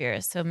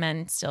behavior so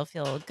men still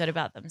feel good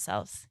about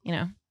themselves, you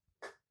know?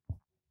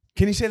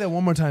 Can you say that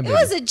one more time, It baby?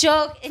 was a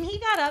joke, and he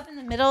got up in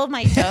the middle of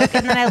my joke,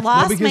 and then I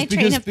lost my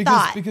train of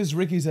thought. Because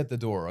Ricky's at the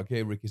door.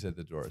 Okay, Ricky's at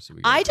the door. So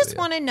we I gotta just do that.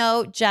 want to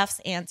know Jeff's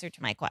answer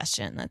to my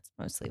question. That's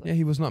mostly what Yeah,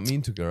 he was not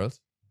mean to girls.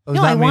 was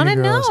No, not I mean to wanna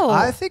girls. know.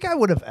 I think I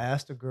would have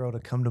asked a girl to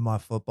come to my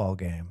football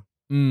game.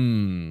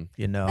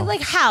 You know, But,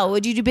 like, how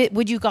would you do?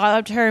 Would you go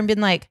up to her and been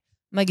like,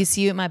 "I'm gonna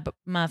see you at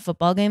my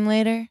football game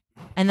later,"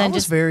 and I then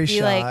was just very be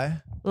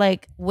shy.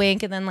 like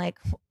wink and then like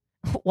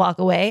walk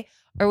away,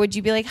 or would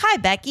you be like, "Hi,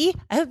 Becky.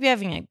 I hope you're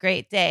having a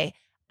great day.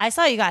 I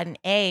saw you got an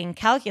A in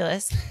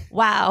calculus.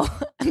 Wow,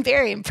 I'm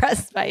very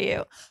impressed by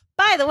you.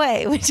 By the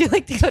way, would you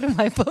like to go to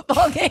my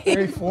football Very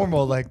game?"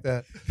 formal like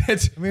that.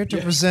 I'm here to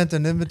present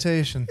an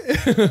invitation.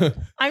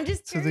 I'm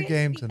just To the curious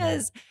game tonight.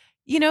 because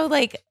you know,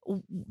 like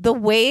the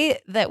way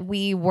that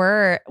we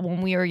were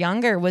when we were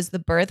younger was the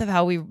birth of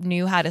how we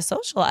knew how to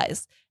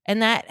socialize.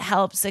 And that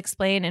helps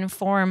explain and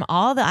inform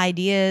all the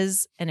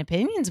ideas and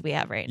opinions we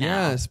have right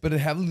now. Yes, but it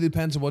heavily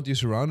depends on what you're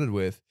surrounded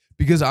with.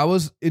 Because I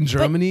was in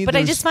Germany. But I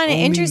there's just find it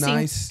only interesting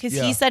nice- because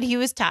yeah. he said he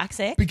was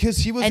toxic. Because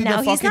he was and in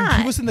now the he's fucking.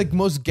 not. He was in the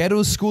most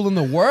ghetto school in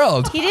the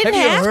world. He didn't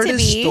have you have heard to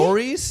his be.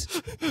 stories?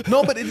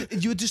 No, but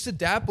you just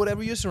adapt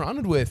whatever you're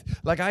surrounded with.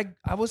 Like I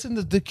was in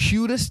the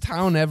cutest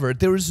town ever.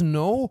 There was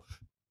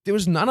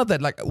none of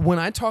that. Like when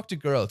I talk to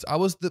girls,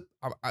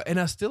 and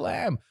I still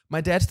am. My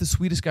dad's the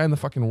sweetest guy in the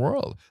fucking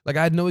world. Like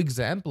I had no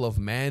example of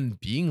man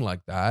being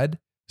like that,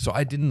 so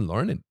I didn't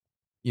learn it.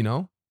 You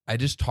know, I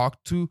just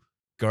talked to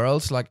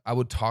girls like I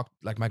would talk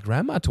like my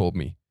grandma told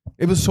me.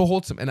 It was so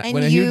wholesome. And And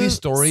when I hear you these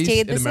stories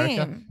stayed in the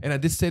America, same. and I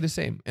did stay the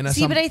same. And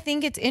See, but I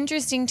think it's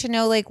interesting to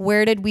know, like,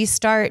 where did we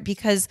start?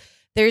 Because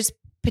there's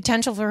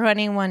potential for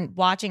anyone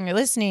watching or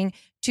listening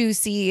to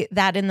see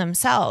that in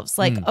themselves.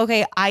 Like,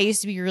 okay, I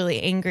used to be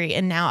really angry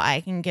and now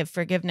I can give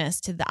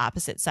forgiveness to the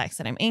opposite sex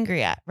that I'm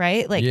angry at,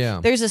 right? Like,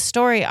 there's a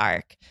story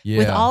arc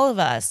with all of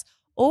us.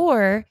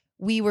 Or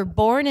we were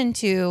born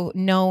into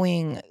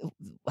knowing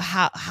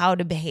how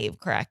to behave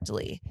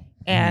correctly.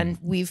 And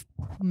we've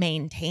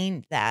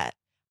maintained that.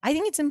 I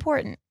think it's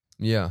important.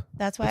 Yeah.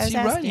 That's why But I was see,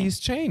 asking. right, he's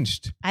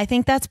changed. I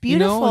think that's You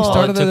beautiful. know, he started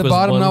All it at took the was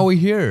bottom, one now we're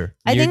here.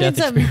 I think near-death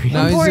it's experience.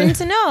 Now he's important a-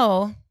 to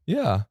know.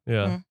 Yeah.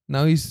 Yeah.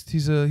 Now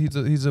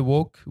he's a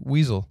woke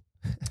weasel.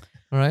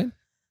 All right.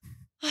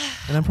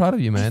 And I'm proud of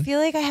you, I man. feel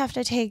like I have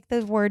to take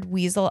the word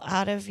weasel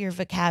out of your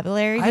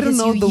vocabulary I don't because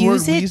know you the word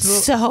use it weasel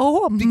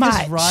so Because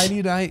much. Riley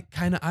and I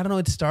I don't know,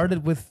 it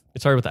started with It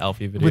started with the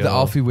Alfie video. the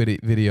Alfie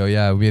video.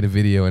 Yeah, we made a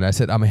video and I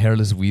said I'm a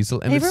hairless weasel.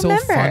 And I it's remember.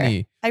 so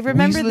funny. I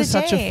remember Weasel the is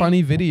such a day.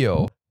 funny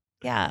video.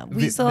 Yeah, The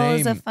weasel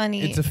is a name,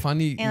 funny. It's a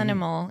funny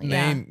animal,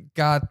 yeah. name.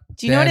 God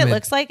Do you know what damn it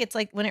looks like? It's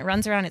like when it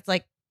runs around. It's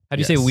like How do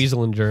you say Yes.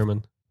 weasel in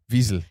German?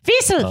 Wiesel.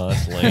 Wiesel. Oh,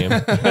 that's lame.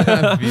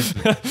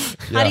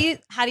 Wiesel.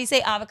 How do you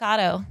say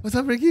avocado? What's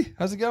up, Ricky?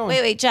 How's it going?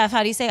 Wait, Jeff.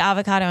 How do you say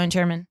avocado in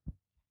German?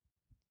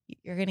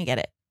 You're gonna get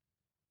it.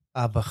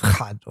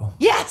 Avocado.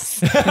 Yes.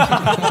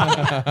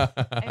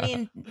 I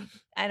mean,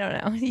 I don't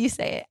know. You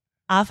say it.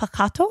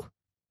 Avocado.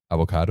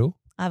 Avocado.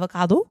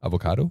 Avocado.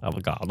 Avocado.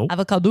 Avocado.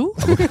 Avocado.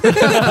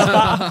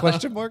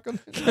 Question mark on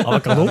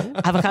Avocado.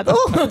 Avocado.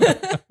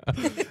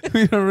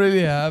 We don't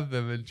really have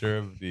them in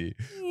Germany.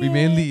 We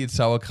mainly eat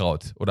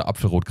sauerkraut oder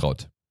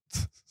Apfelrotkraut.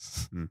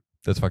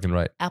 That's fucking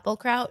right.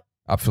 Applekraut.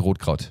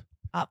 Apfelrotkraut.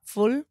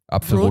 Apfel.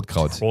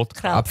 Apfelrotkraut.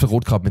 Rotkraut.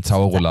 Apfelrotkraut mit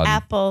Sauerrouladen.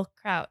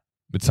 Applekraut.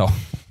 Mit Sau.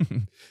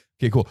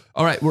 Okay, cool.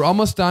 All right, we're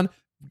almost done.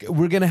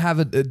 We're gonna have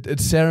a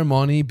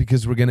ceremony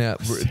because we're gonna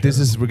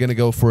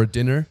go for a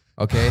dinner,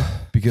 okay?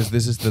 Because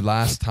this is the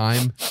last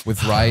time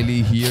with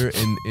Riley here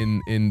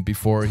in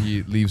before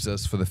he leaves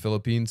us for the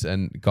Philippines,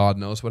 and God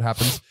knows what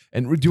happens.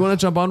 And do you want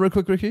to jump on real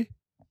quick, Ricky?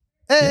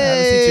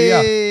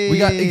 Hey! Yeah, we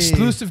got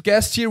exclusive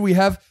guests here. We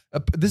have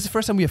this is the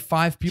first time we have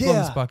 5 people on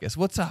this Yeah. podcast.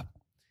 What's up?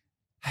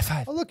 High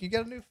five. Oh, look, you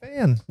got a new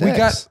fan. We got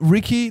Dex.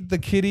 Ricky, the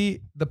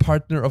kitty, the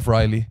partner of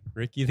Riley.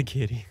 Ricky the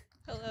kitty.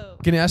 Hello.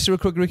 Can I ask you real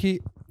quick,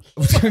 Ricky?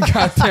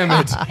 God damn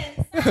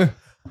it.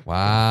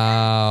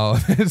 Wow.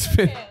 It's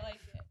been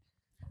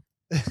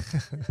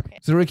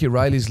So Ricky,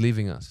 Riley's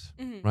leaving us,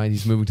 right?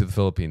 He's moving to the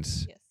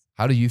Philippines. Yes.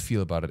 How do you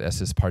feel about it as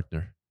his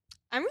partner?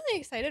 I'm really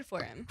excited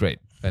for him. Great.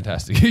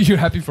 Fantastic. You're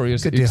happy for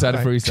yourself? Good deal. Excited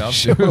for Right. yourself?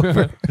 Show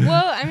over.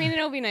 Well, I mean,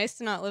 it'll be nice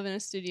to not live in a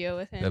studio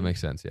with him. That makes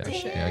sense. Yeah.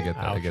 Yeah, I get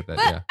that. I get that.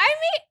 But Yeah. I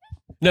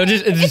mean, No,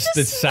 it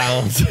a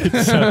sounds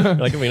so,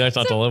 like it'd be nice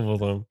not to live with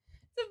them.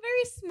 it's a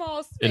very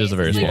small space. It is a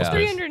very It's small like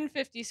space.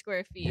 350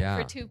 square feet Yeah.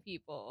 for 2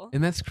 people.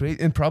 And that's great.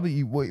 And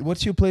probably,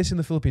 what's your place in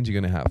the Philippines you're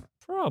gonna have?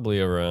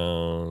 Probably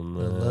around.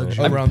 The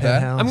luxury Around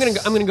that?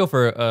 penthouse. I'm gonna go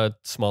for a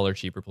smaller,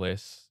 cheaper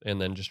place, and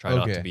then just try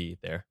not Okay. to be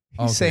there.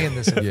 He's saying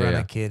this in Yeah, front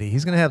yeah. of Kitty.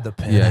 He's gonna have the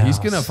penthouse. Yeah, he's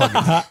gonna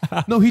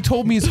fucking. No, he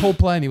told me his whole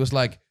plan. He was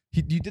like,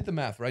 you did the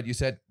math, right? You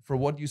said for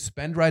what you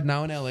spend right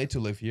now in LA to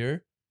live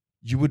here,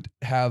 you would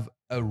have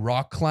a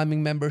rock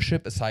climbing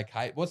membership, a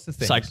psychiatrist. What's the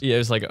thing? Yeah, it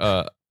was like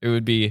it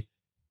would be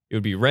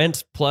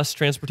rent plus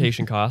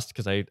transportation cost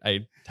because I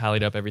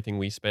tallied up everything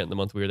we spent in the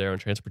month we were there on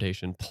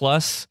transportation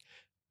plus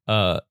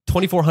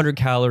 2,400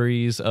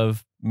 calories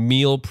of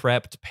meal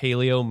prepped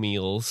paleo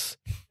meals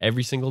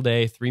every single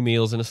day, 3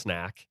 meals and a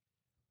snack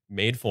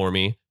made for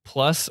me,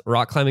 plus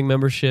rock climbing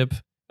membership,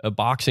 a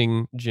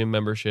boxing gym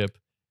membership,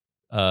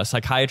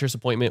 psychiatrist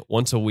appointment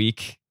once a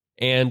week,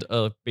 and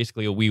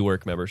basically a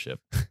WeWork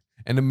membership.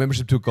 And a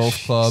membership to a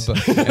golf club.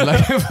 And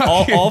like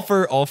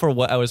all for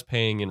what I was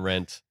paying in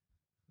rent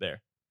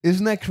there.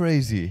 Isn't that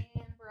crazy?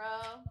 Damn, bro.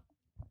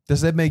 Does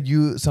that make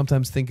you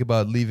sometimes think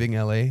about leaving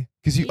LA?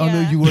 Because you, oh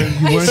no, Yeah. you were in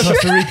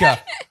Costa Rica,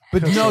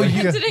 but no,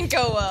 you It didn't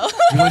go well.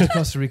 went to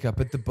Costa Rica,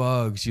 but the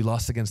bugs, you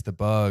lost against the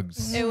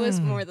bugs. It was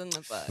more than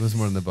the bus. It was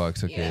more than the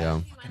bugs. Okay, yeah.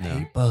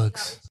 Yeah.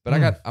 bugs. But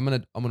I'm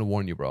gonna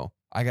warn you, bro.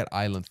 I got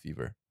island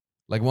fever.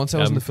 Like once I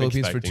was in I'm the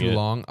Philippines for expecting too it.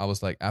 long, I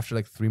was like, after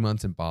like 3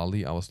 months in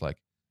Bali, I was like,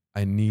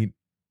 I need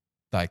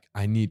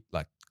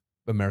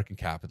American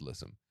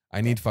capitalism. I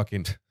need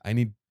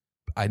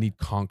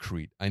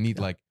concrete. I need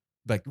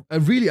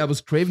I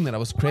was craving that. I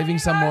was craving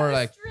some more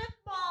like,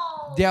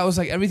 yeah, I was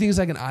like, everything is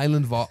like an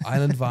island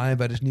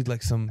vibe. I just need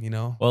like some,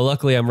 Well,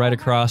 luckily I'm right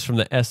across from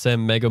the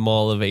SM Mega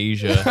Mall of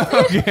Asia,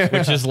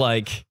 which is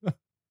like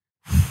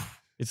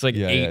it's like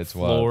Yeah, 8 it's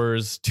wild.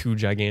 floors, 2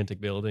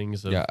 gigantic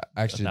buildings of yeah,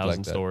 I actually did 1,000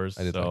 like that. stores.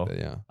 I did so like that.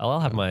 Yeah, I'll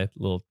have my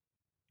little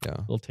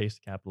taste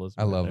of capitalism.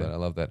 I love there. that. I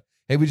love that.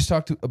 Hey, we just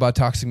talked about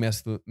toxic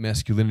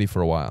masculinity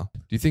for a while.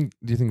 Do you think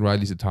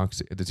Riley's a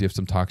toxic? Does he have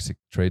some toxic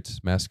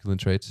traits, masculine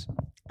traits?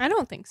 I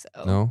don't think so.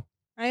 No,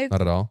 I not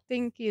at all.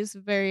 think he's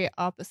very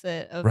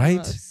opposite of Right?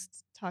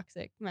 most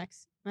toxic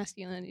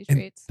masculinity And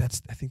traits. I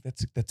think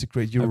that's a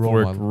great. You're a I've role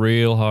worked model.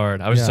 real hard.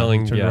 I was Yeah,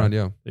 telling turn around,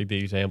 yeah. like the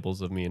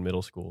examples of me in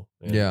middle school.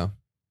 And Yeah.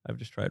 I've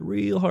just tried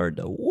real hard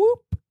to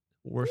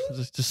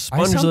just I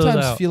sponge those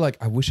sometimes out. feel like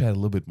I wish I had a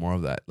little bit more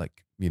of that, like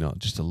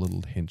just a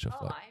little hint of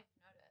Oh, like, I've noticed.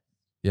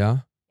 yeah.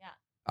 Yeah.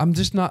 I'm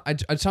just not.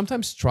 I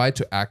sometimes try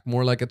to act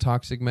more like a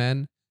toxic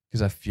man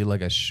because I feel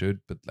like I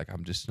should, but like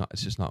I'm just not.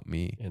 It's just not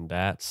me. And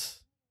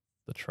that's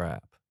the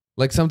trap.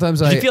 Like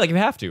sometimes You feel like you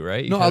have to,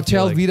 right? You no, kinda I'll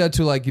tell feel like- Vida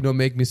to like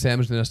make me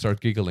sandwich, and then I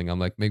start giggling. I'm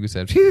like, make me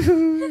sandwich.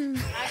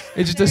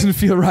 It just doesn't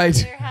feel right.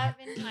 There have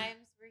been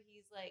times where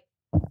he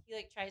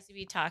tries to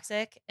be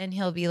toxic, and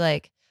he'll be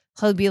like,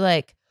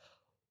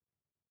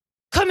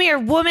 "Come here,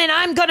 woman!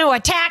 I'm going to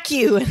attack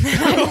you." And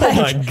then I'm Oh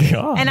like, my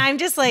god! and I'm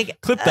just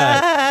like, Clip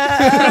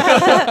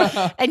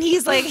that. and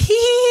he's like,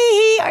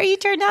 hee, are you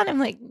turned on? I'm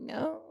like,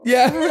 no.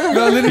 Yeah.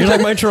 No, literally. You're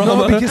like my trauma.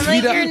 No, because I'm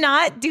like, we you're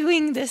not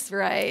doing this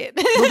right.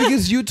 no,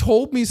 because you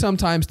told me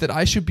sometimes that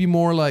I should be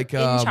more like In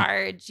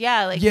charge,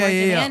 yeah, like yeah, more yeah,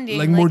 yeah. demanding,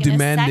 Like more in a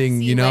demanding,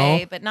 sexy you know?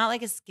 way, but not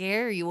like a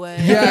scary way.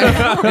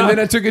 Yeah, and then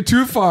I took it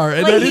too far,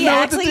 and like I didn't he know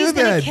what to actually do is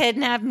gonna then.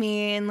 kidnap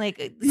me and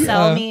like Yeah.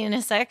 sell me in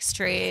a sex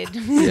trade.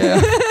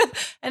 Yeah.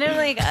 And I'm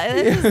like,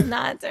 this is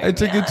not. I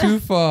took it too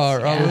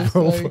far. I Yeah.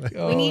 was like, We We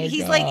oh need. my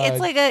He's like,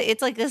 God.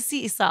 it's like a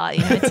seesaw. You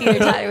know,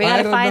 teeter-totter. We I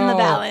gotta don't find the know.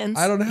 balance.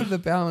 I don't have the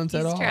balance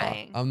at He's all.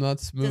 trying. I'm not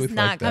smooth. Does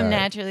not like come that.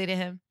 naturally to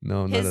him.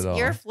 No, not at all.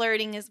 Your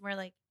flirting is more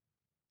like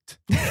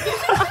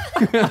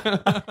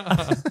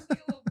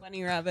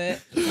Bunny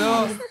rabbit.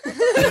 No,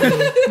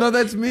 no,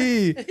 that's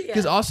me.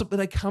 Because also, but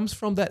it comes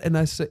from that, and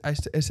I said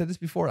this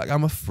before. Like,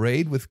 I'm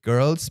afraid with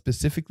girls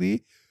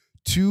specifically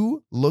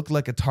to look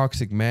like a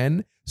toxic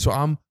man, so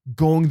I'm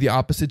going the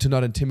opposite to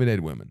not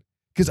intimidate women.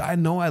 Because I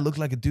know I look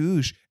like a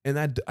douche, and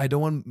I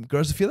don't want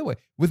girls to feel that way.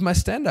 With my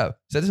stand-up,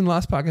 said this in the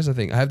last podcast, I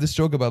think I have this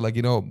joke about like,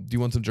 you know, do you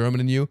want some German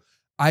in you?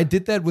 I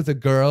did that with a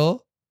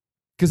girl.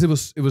 Because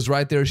it was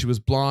right there. She was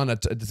blonde. I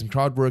did some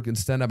crowd work and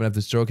stand up, and I have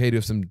this joke. Hey, do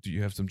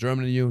you have some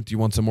German in you? Do you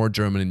want some more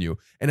German in you?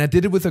 And I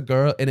did it with a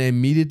girl, and I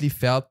immediately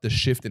felt the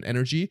shift in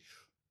energy.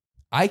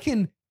 I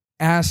can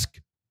ask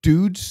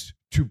dudes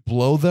to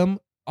blow them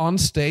on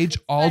stage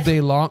all day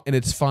long, and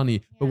it's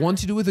funny. But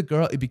once you do it with a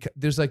girl,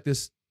 there's like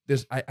this.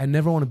 I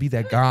never want to be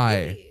that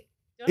guy.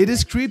 It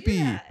is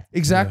creepy.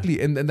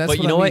 Exactly, and that's. But what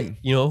you know I what? mean.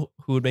 You know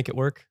who would make it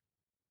work?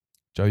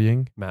 Joe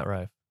Ying. Matt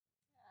Rife.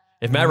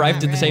 If Matt Rife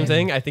did the same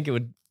thing, I think it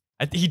would.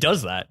 He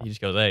does that. He just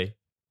goes, "Hey,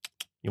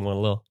 you want a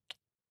little?"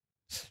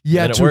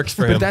 Yeah, And it works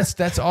for him. But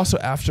that's also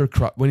after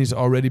when he's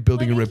already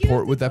building a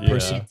rapport with that Yeah.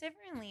 person. It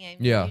differently. I mean,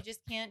 Yeah. you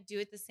just can't do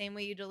it the same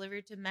way you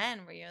deliver to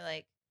men, where you're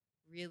like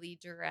really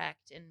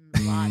direct and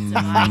lots of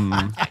eye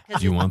contact.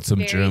 'Cause Do you it's want some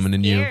very German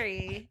in you?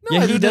 scary. No,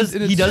 Yeah, it he is- does.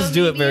 it is- He does So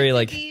do it maybe very it could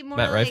like be more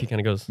Matt Rife. He like- kind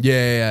of goes,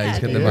 Yeah, he's Yeah,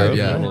 getting the it vibe. could be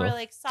Yeah, more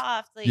like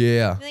soft. Like,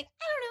 yeah. be like,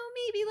 I don't know,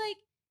 maybe like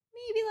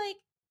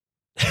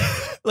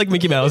like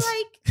Mickey Mouse.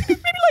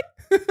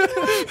 maybe a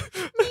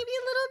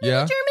little bit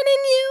Yeah. of German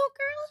in you,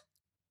 girl.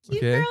 Cute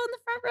Okay. girl in the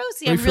front row.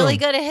 See, Where I'm you really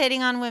from? good at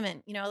hitting on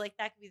women. You know, like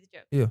that could be the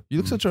joke. Yeah, you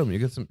look so German. You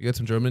get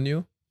some German in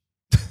you.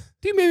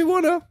 Do you maybe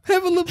want to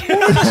have a little more?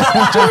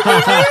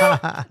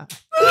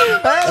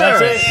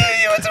 Better.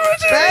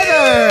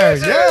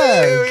 Yes.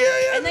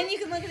 And then you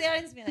can look at the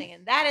audience and be like,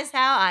 and that is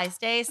how I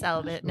stay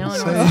celibate. No one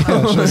Say, wants to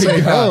fuck she'll me.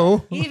 say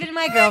no. Even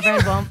my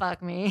girlfriend won't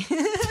fuck me.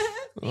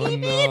 Oh,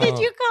 Baby, no. did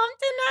you come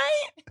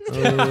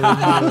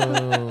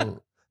tonight?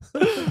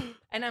 Oh,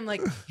 And I'm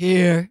like,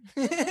 here.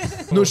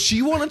 no,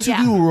 she wanted to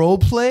Yeah. do role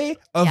play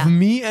of Yeah.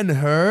 me and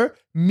her,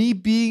 me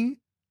being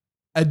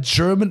a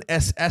German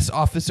SS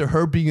officer,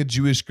 her being a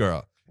Jewish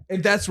girl.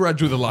 And that's where I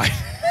drew the line.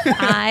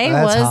 I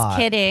That's was hot.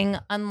 kidding,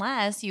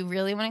 unless you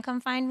really want to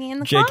come find me in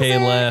the JK closet.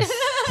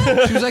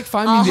 unless. She was like,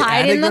 find me I'll in the hide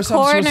attic in the or something. She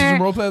wants to do corner.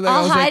 some role play. Like, I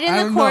I'll was hide like, I in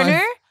the don't know, I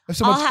corner. have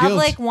so I'll much have guilt.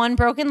 like one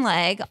broken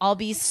leg. I'll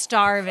be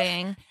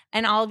starving.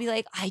 And I'll be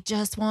like, I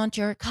just want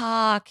your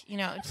cock. You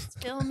know, just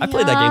fill me I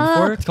played that game up.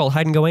 before. It's called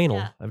Hide and Go Anal.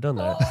 Yeah. I've done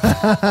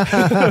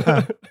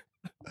that.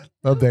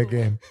 Love that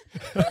game.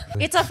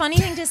 It's a funny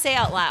thing to say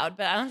out loud,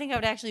 but I don't think I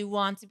would actually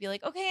want to be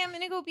like, okay, I'm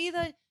going to go be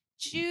the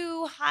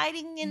Jew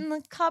hiding in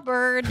the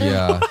cupboard.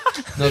 Yeah.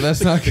 No,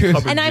 that's not good.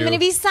 Cupboard And I'm Jew. going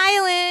to be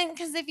silent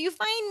because if you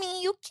find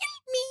me, you kill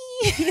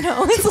me. You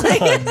know, it's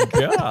like, Oh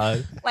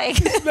God. like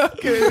Not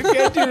good. I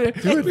can't do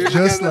it. Do it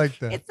just like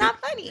that. it's not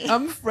funny.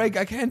 I'm Frank.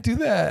 I can't do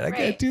that. I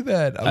can't Right. do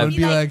that. I'm I'd gonna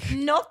be like,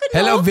 knock,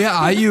 hello, knock. where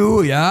are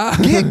you? Yeah.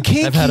 Get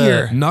cake I've had a-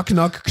 here. Knock,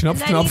 knock, And knopf,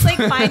 then knopf. he's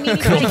like, find me.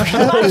 And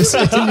he's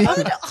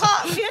like,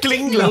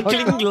 Klingel,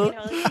 klingel.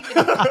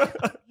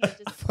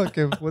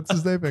 Fucking, what's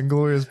his name?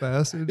 Inglorious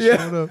Bastard. Yeah.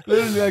 Showed up.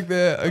 Literally like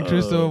the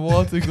Christopher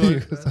Waltz.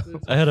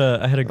 I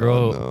had a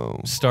girl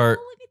no. start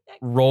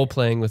role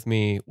playing with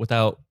me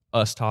without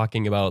us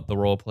talking about the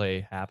role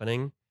play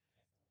happening,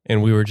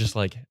 and we were just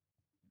like,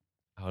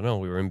 I don't know,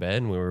 we were in bed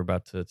and we were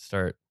about to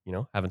start, you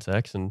know, having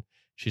sex, and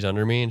she's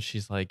under me and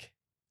she's like,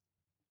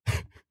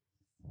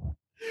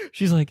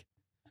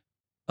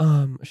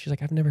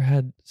 I've never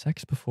had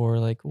sex before.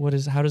 Like,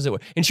 how does it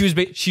work? And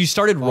she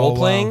started role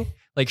playing wow.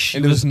 like she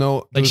And there was was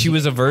no, like she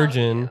was a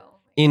virgin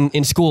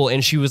in school,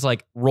 and she was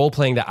like role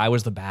playing that I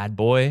was the bad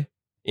boy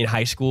in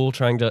high school,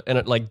 trying to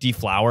like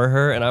deflower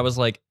her, and I was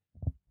like,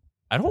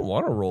 I don't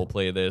want to role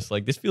play this.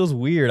 Like, this feels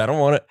weird. I don't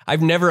want to.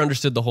 I've never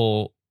understood the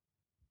whole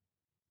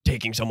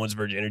taking someone's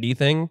virginity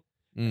thing,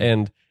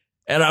 and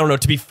I don't know,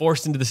 to be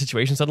forced into the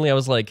situation suddenly. I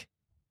was like,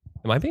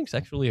 am I being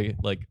sexually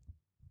like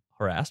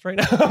harassed right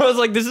now? I was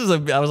like,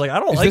 I was like, I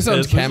don't Is like this on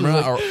this. camera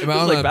This is or like, am I this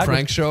is on like a backwards.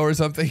 prank show or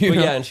something? You But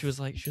know? yeah, and she was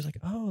like,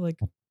 oh, like,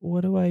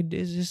 what do I?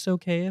 Is this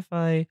okay if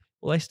I?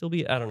 Will I still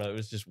be? I don't know. It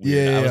was just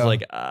weird. Yeah, I was yeah.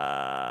 like,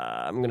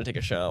 I'm gonna take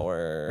a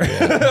shower.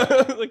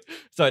 Yeah. Like,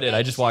 so I did.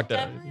 I just walked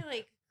out.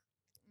 Like,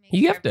 make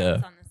You sure have to-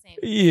 everyone's on the same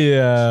page.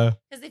 Yeah.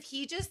 Because if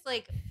he just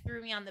like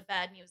threw me on the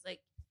bed and he was like,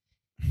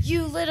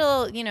 you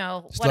little,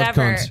 Slut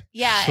whatever. cunt.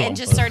 Yeah. Slut And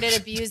just cunt. started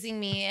abusing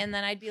me. And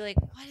then I'd be like,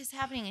 what is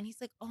happening? And he's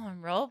like, oh,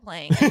 I'm role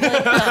playing. Like, the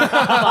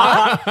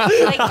fuck?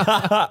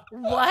 Like,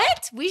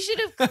 what? We should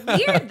have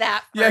cleared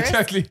that first. Yeah,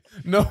 exactly.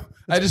 No,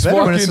 I just better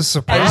walk when in. it's a I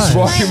surprise. just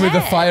walk In in my with a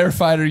head.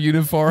 firefighter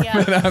uniform, Yeah.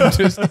 and I'm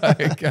just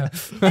like,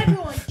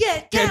 Everyone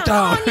get Get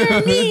down, down. on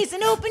your knees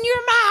and open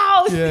your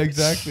mouth. yeah,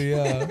 exactly,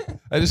 yeah.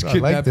 I just I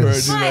kidnap like her.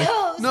 this. And be My like,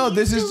 hose no,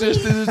 this needs is to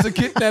just this is a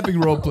kidnapping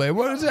role play.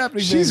 What is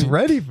happening? She's baby?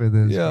 ready for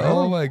this. Yeah. bro.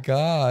 Oh my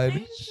god.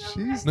 I'm so She's-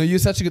 ready. No, you're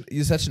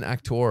such an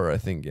actor. I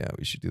think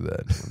we should do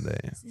that one day.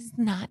 This is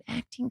not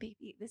acting,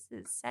 baby. This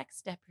is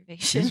sex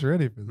deprivation. She's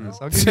ready for this.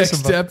 I'll give you Sex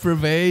some.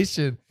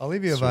 deprivation. I'll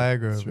leave you a Sure,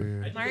 Viagra sure. over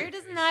here. Mario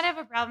does not have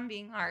a problem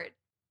being hard.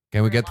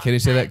 Can we For a get? Can you long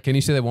say time. that? Can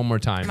you say that one more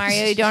time?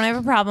 Mario, you don't have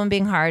a problem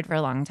being hard for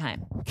a long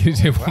time. Can you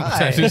say it one more Why?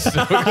 time? Just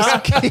so-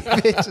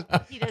 Keep it-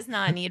 He does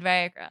not need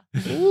Viagra.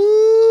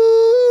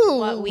 Ooh,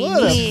 What we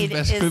what a- need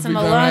best is food some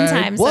we've ever alone had.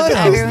 time so What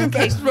that is the everyone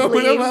best can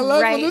moment of leave my life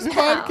on right this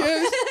now.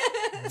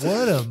 podcast.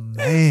 What a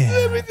man.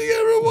 Everything I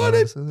ever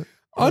wanted.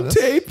 On that's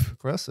tape.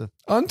 Impressive.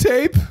 On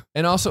tape.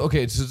 And also,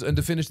 okay, and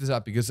to finish this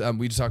up, because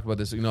we just talked about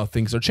this,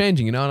 things are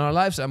changing, in our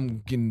lives. I'm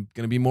going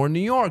to be more in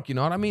New York, you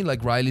know what I mean?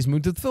 Like Riley's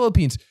moved to the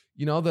Philippines.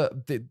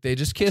 They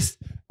just kissed.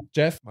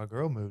 Jeff, My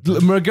girl moved.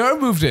 my girl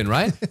moved in,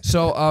 right?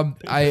 So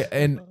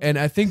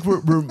I think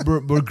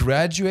we're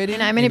graduating.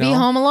 And I'm going to be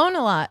home alone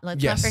a lot.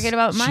 Let's Yes, not forget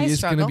about my she is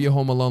struggle. going to be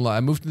home alone.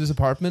 I moved to this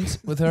apartment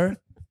with her,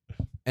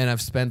 and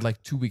I've spent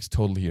like 2 weeks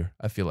total here.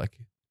 I feel like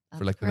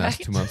for like the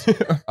last 2 months.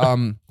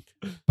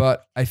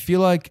 But I feel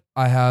like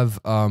I have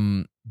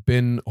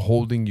been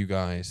holding you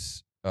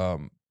guys.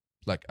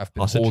 Like I've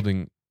been Hostage?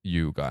 holding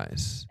you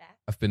guys.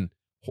 I've been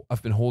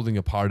holding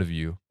a part of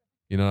you.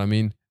 You know what I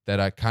mean? That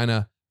I kind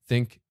of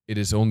think it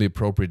is only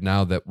appropriate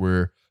now that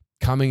we're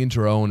coming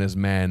into our own as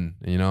men.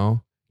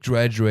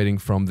 Graduating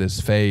from this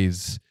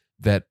phase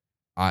that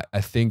I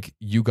think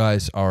you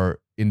guys are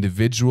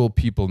individual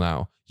people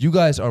now. You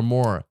guys are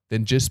more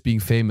than just being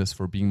famous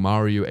for being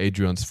Mario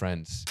Adrian's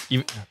friends.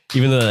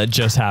 Even though that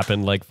just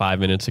happened like 5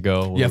 minutes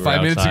ago. When we were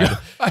 5 minutes outside. ago.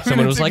 5 Someone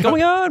minutes was like, ago. "Oh my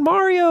god,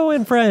 Mario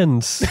and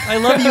friends! I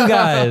love you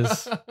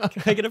guys.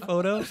 Can I get a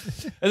photo?"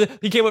 And then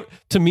he came up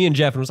to me and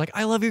Jeff and was like,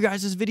 "I love you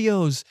guys'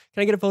 videos.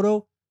 Can I get a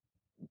photo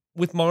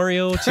with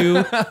Mario too?"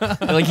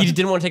 And like he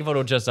didn't want to take a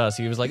photo of just us.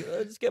 He was like,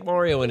 "Let's get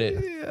Mario in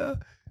it." Yeah.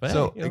 But,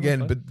 So it was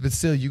again, fun. but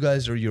still, you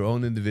guys are your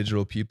own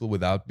individual people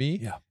without me.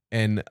 Yeah.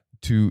 And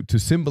to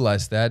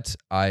symbolize that,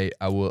 I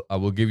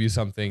will give you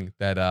something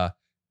that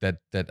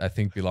I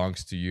think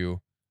belongs to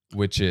you,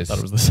 which I is thought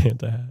it was the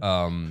Santa hat.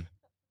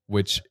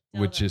 which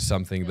Dildo. is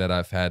something that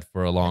I've had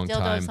for a long Dildo of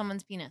time,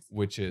 someone's penis.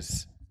 which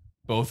is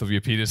both of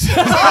your penises.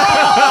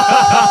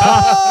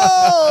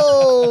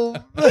 Oh!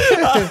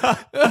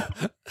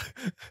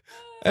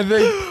 I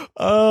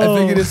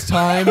think it is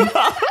time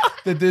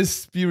that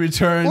this be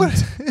returned What?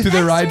 to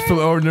the rightful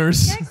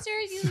owners. Dexter,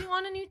 you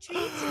want a new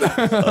treat?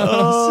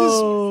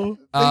 Oh.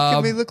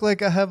 Making me look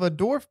like I have a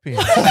dwarf penis.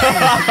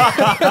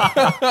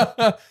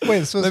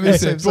 Wait, so Let me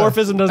see.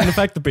 Dwarfism doesn't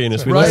affect the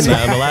penis. We Right. learned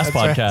that on the last That's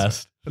right.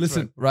 podcast.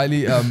 Listen,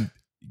 Riley,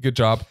 good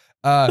job.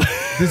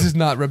 This is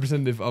not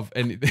representative of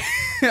anything.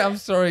 I'm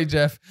sorry,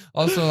 Jeff.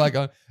 Also,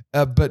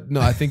 but no,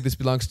 I think this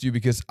belongs to you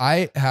because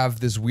I have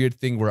this weird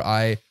thing where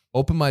I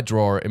open my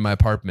drawer in my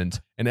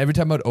apartment, and every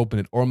time I'd open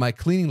it, or my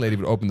cleaning lady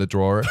would open the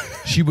drawer,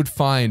 she would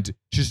find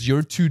just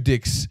your two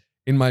dicks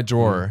in my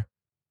drawer.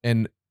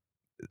 And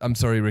I'm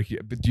sorry, Ricky,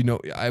 but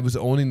I was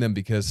owning them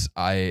because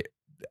I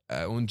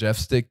own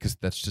Jeff's dick because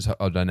that's just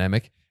how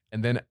dynamic.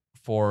 And then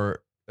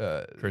for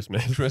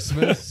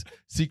Christmas,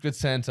 Secret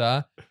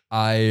Santa,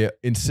 I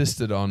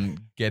insisted on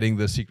getting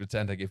the Secret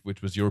Santa gift,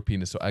 which was your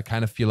penis. So I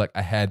kind of feel like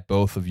I had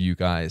both of you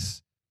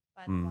guys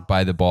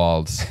by the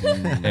balls.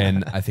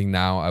 And I think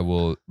now I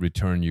will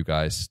return you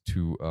guys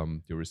to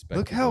your respective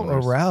Look how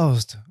owners.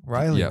 aroused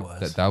Riley Yeah,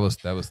 was. that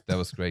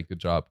was great. Good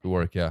job. Good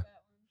work. Yeah.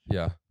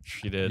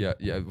 She did.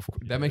 Yeah.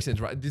 That makes sense,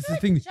 right? This is the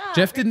thing. Good job,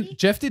 Jeff Ricky.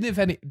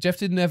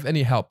 didn't have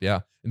any help. Yeah.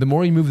 And the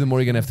more you move, the more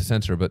you're gonna have to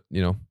censor. But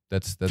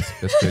that's good.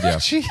 Yeah.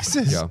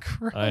 Jesus Yeah.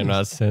 Christ. I'm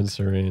not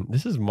censoring.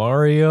 This is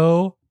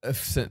Mario.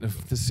 This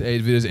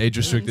video is age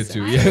restricted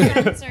too. I'm Yeah.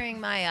 censoring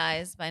my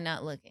eyes by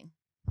not looking.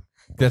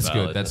 That's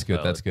Valid, good. That's good.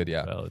 valid, That's good.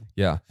 Yeah. valid.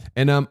 Yeah.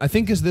 And I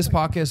think as this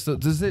podcast, so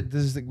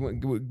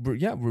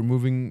we're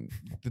moving.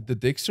 The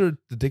dicks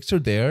are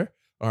there.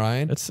 All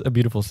right. That's a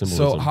beautiful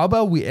symbolism. So how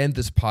about we end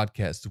this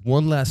podcast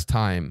one last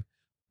time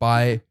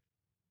by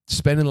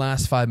spending the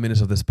last 5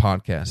 minutes of this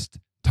podcast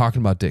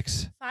talking about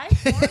dicks?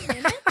 5 more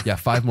minutes? Yeah,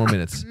 5 more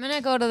minutes. I'm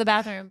gonna go to the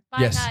bathroom. Bye,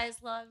 Yes. guys.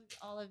 Love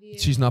all of you.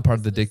 She's not part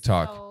of the This dick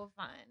was talk. So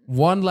fun.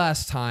 One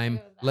last time,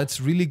 let's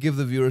really give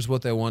the viewers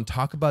what they want.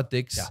 Talk about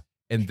dicks,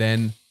 and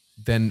then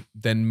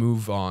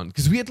move on.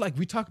 Because we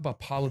talk about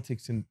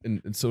politics and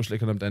social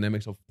economic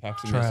dynamics of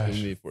toxic Trash.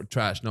 masculinity for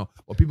trash. No,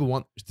 what people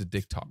want is the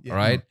dick talk. Yeah. All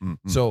right. Mm-mm.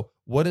 So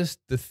what is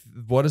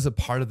a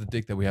part of the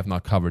dick that we have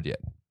not covered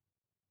yet?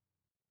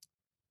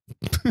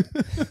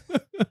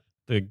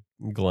 The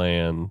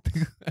gland.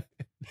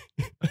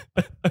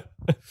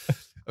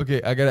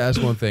 Okay, I gotta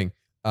ask one thing.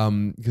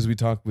 because we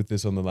talked with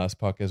this on the last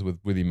podcast with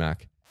Willie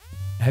Mac.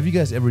 Have you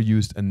guys ever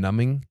used a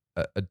numbing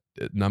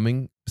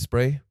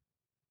spray?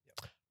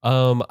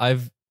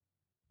 I've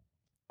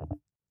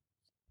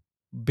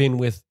been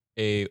with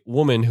a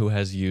woman who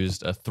has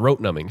used a throat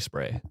numbing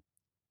spray.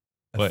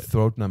 A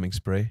throat numbing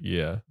spray?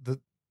 Yeah. The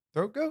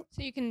throat goat?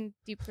 So you can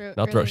deep throat.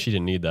 Not throat. really She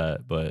didn't need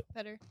that, but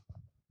better.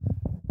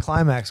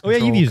 Climax Oh, yeah,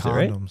 control you've used it,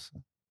 right? condoms.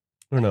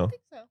 I don't know. I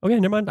think so. Okay,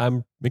 never mind.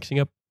 I'm mixing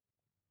up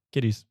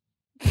kitties.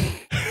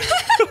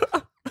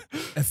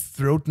 A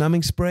throat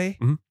numbing spray?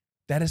 Mhm.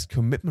 That is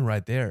commitment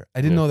right there.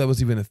 I didn't Yeah. know that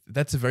was even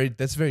that's a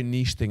very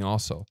niche thing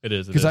also. It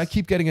is. Because I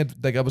keep getting it,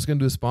 like I was going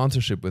to do a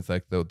sponsorship with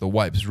like the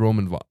wipes,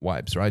 Roman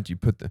wipes, right? You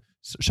put the,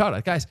 shout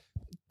out, guys,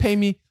 pay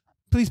me,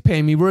 please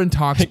pay me. We're in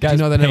talks. Guys, you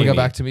know, they never pay got me.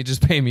 back to me.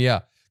 Just pay me, yeah.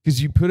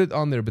 Because you put it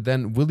on there, but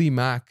then Willie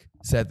Mac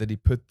said that he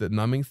put the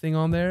numbing thing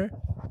on there,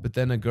 but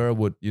then a girl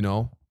would, you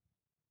know,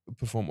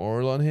 perform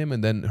oral on him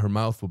and then her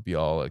mouth would be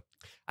all like,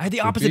 I had the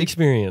Would opposite be.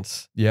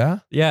 experience. yeah?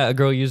 Yeah, a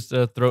girl used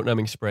a throat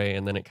numbing spray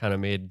and then it kind of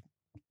made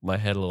my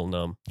head a little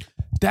numb.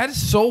 That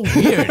is so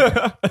weird.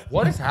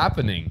 What is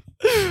happening?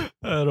 I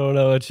don't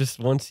know. It's just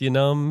once you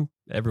numb,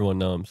 everyone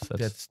numbs.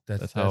 That's how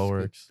it good.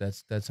 works.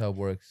 That's how it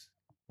works.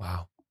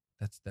 Wow,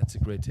 that's a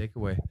great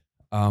takeaway.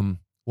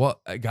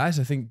 Well, guys,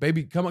 I think,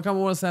 baby, come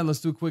on, Sam.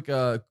 Let's do a quick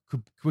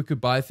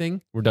goodbye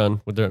thing. We're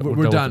done. We're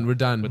done. We're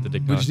done. with the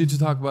dick We talk. just need to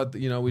talk about,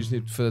 we just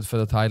need for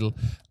the title.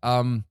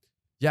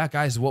 Yeah,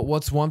 guys,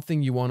 what's one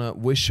thing you want to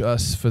wish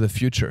us for the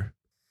future?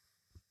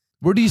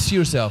 Where do you see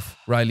yourself,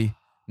 Riley?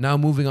 Now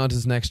moving on to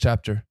this next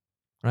chapter,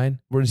 right?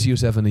 Where do you see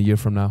yourself in a year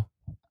from now?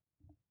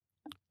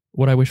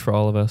 What I wish for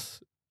all of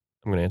us,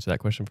 I'm going to answer that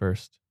question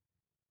first,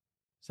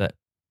 is that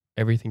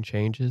everything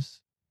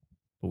changes,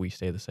 but we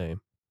stay the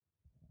same.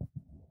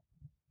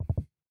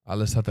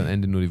 Alles hat ein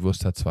Ende, nur die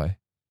Wurst hat zwei.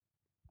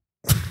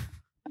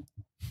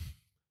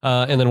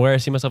 And then where I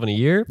see myself in a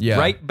year, Yeah.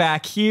 right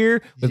back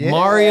here with Yeah.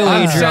 Mario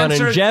Adrian and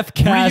Uncensored, Jeff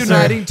Kasser.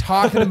 Reuniting,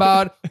 talking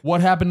about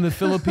what happened in the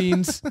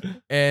Philippines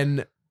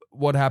and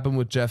what happened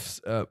with Jeff's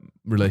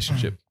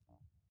relationship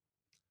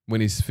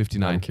when he's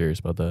 59. I'm curious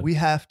about that. We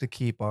have to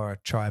keep our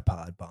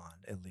tripod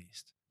bond at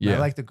least. Yeah. I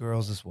like the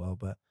girls as well,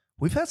 but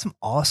we've had some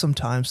awesome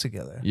times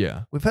together.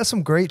 Yeah. We've had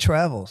some great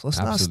travels. Let's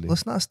Absolutely.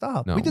 not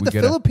stop. No, we did we the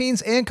gotta-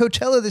 Philippines and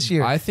Coachella this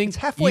year. I think it's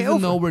halfway even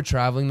over. though we're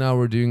traveling now,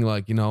 we're doing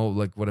like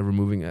whatever,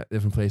 moving at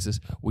different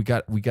places. We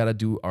got to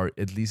do our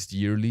at least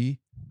yearly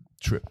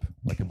trip,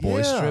 like a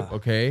boys Yeah. trip.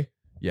 Okay.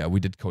 Yeah. We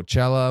did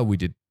Coachella. We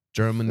did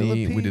Germany. We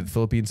did Philippines. the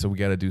Philippines. So we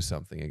got to do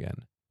something again.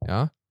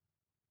 Yeah.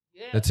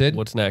 That's it.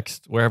 What's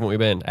next? Where haven't we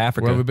been?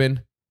 Africa. Where have we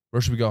been?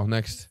 Where should we go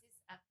next?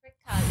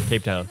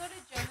 Cape Town. Go to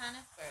Johannesburg.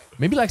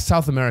 Maybe like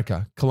South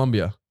America,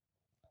 Colombia.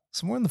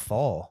 Somewhere in the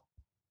fall.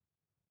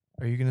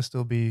 Are you going to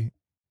still be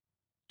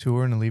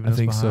touring and leaving I us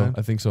think behind? so.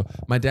 I think so.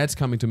 My dad's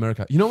coming to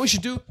America. You know what we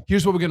should do?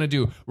 Here's what we're gonna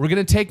do. We're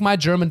gonna take my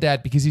German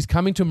dad because he's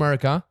coming to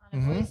America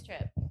On a boys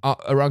trip.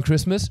 around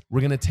Christmas.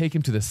 We're gonna take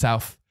him to the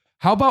South.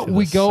 How about To the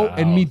we go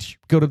and South.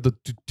 go to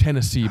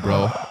Tennessee,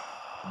 bro?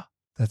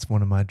 That's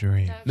one of my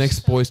dreams. That would Next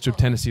be so boys trip,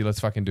 cool. Tennessee. Let's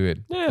fucking do it.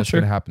 Yeah, That's sure.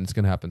 gonna happen. It's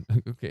gonna happen.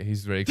 Okay,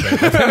 he's very excited.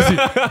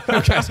 about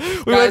Tennessee. Guys,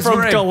 We went from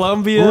we're in.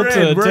 Colombia We're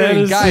to in, we're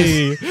in,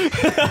 Tennessee.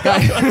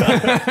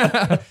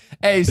 Guys.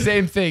 Hey,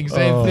 same thing.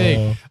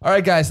 Oh. All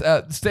right, guys.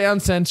 Stay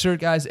uncensored,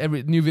 guys.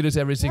 Every new videos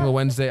every single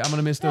Wednesday. I'm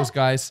gonna miss those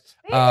guys.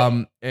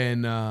 Yeah,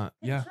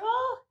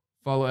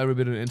 follow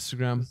everybody on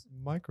Instagram.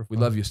 Microphone.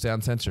 We love you. Stay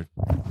uncensored.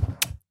 We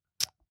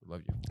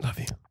love you. Love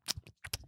you.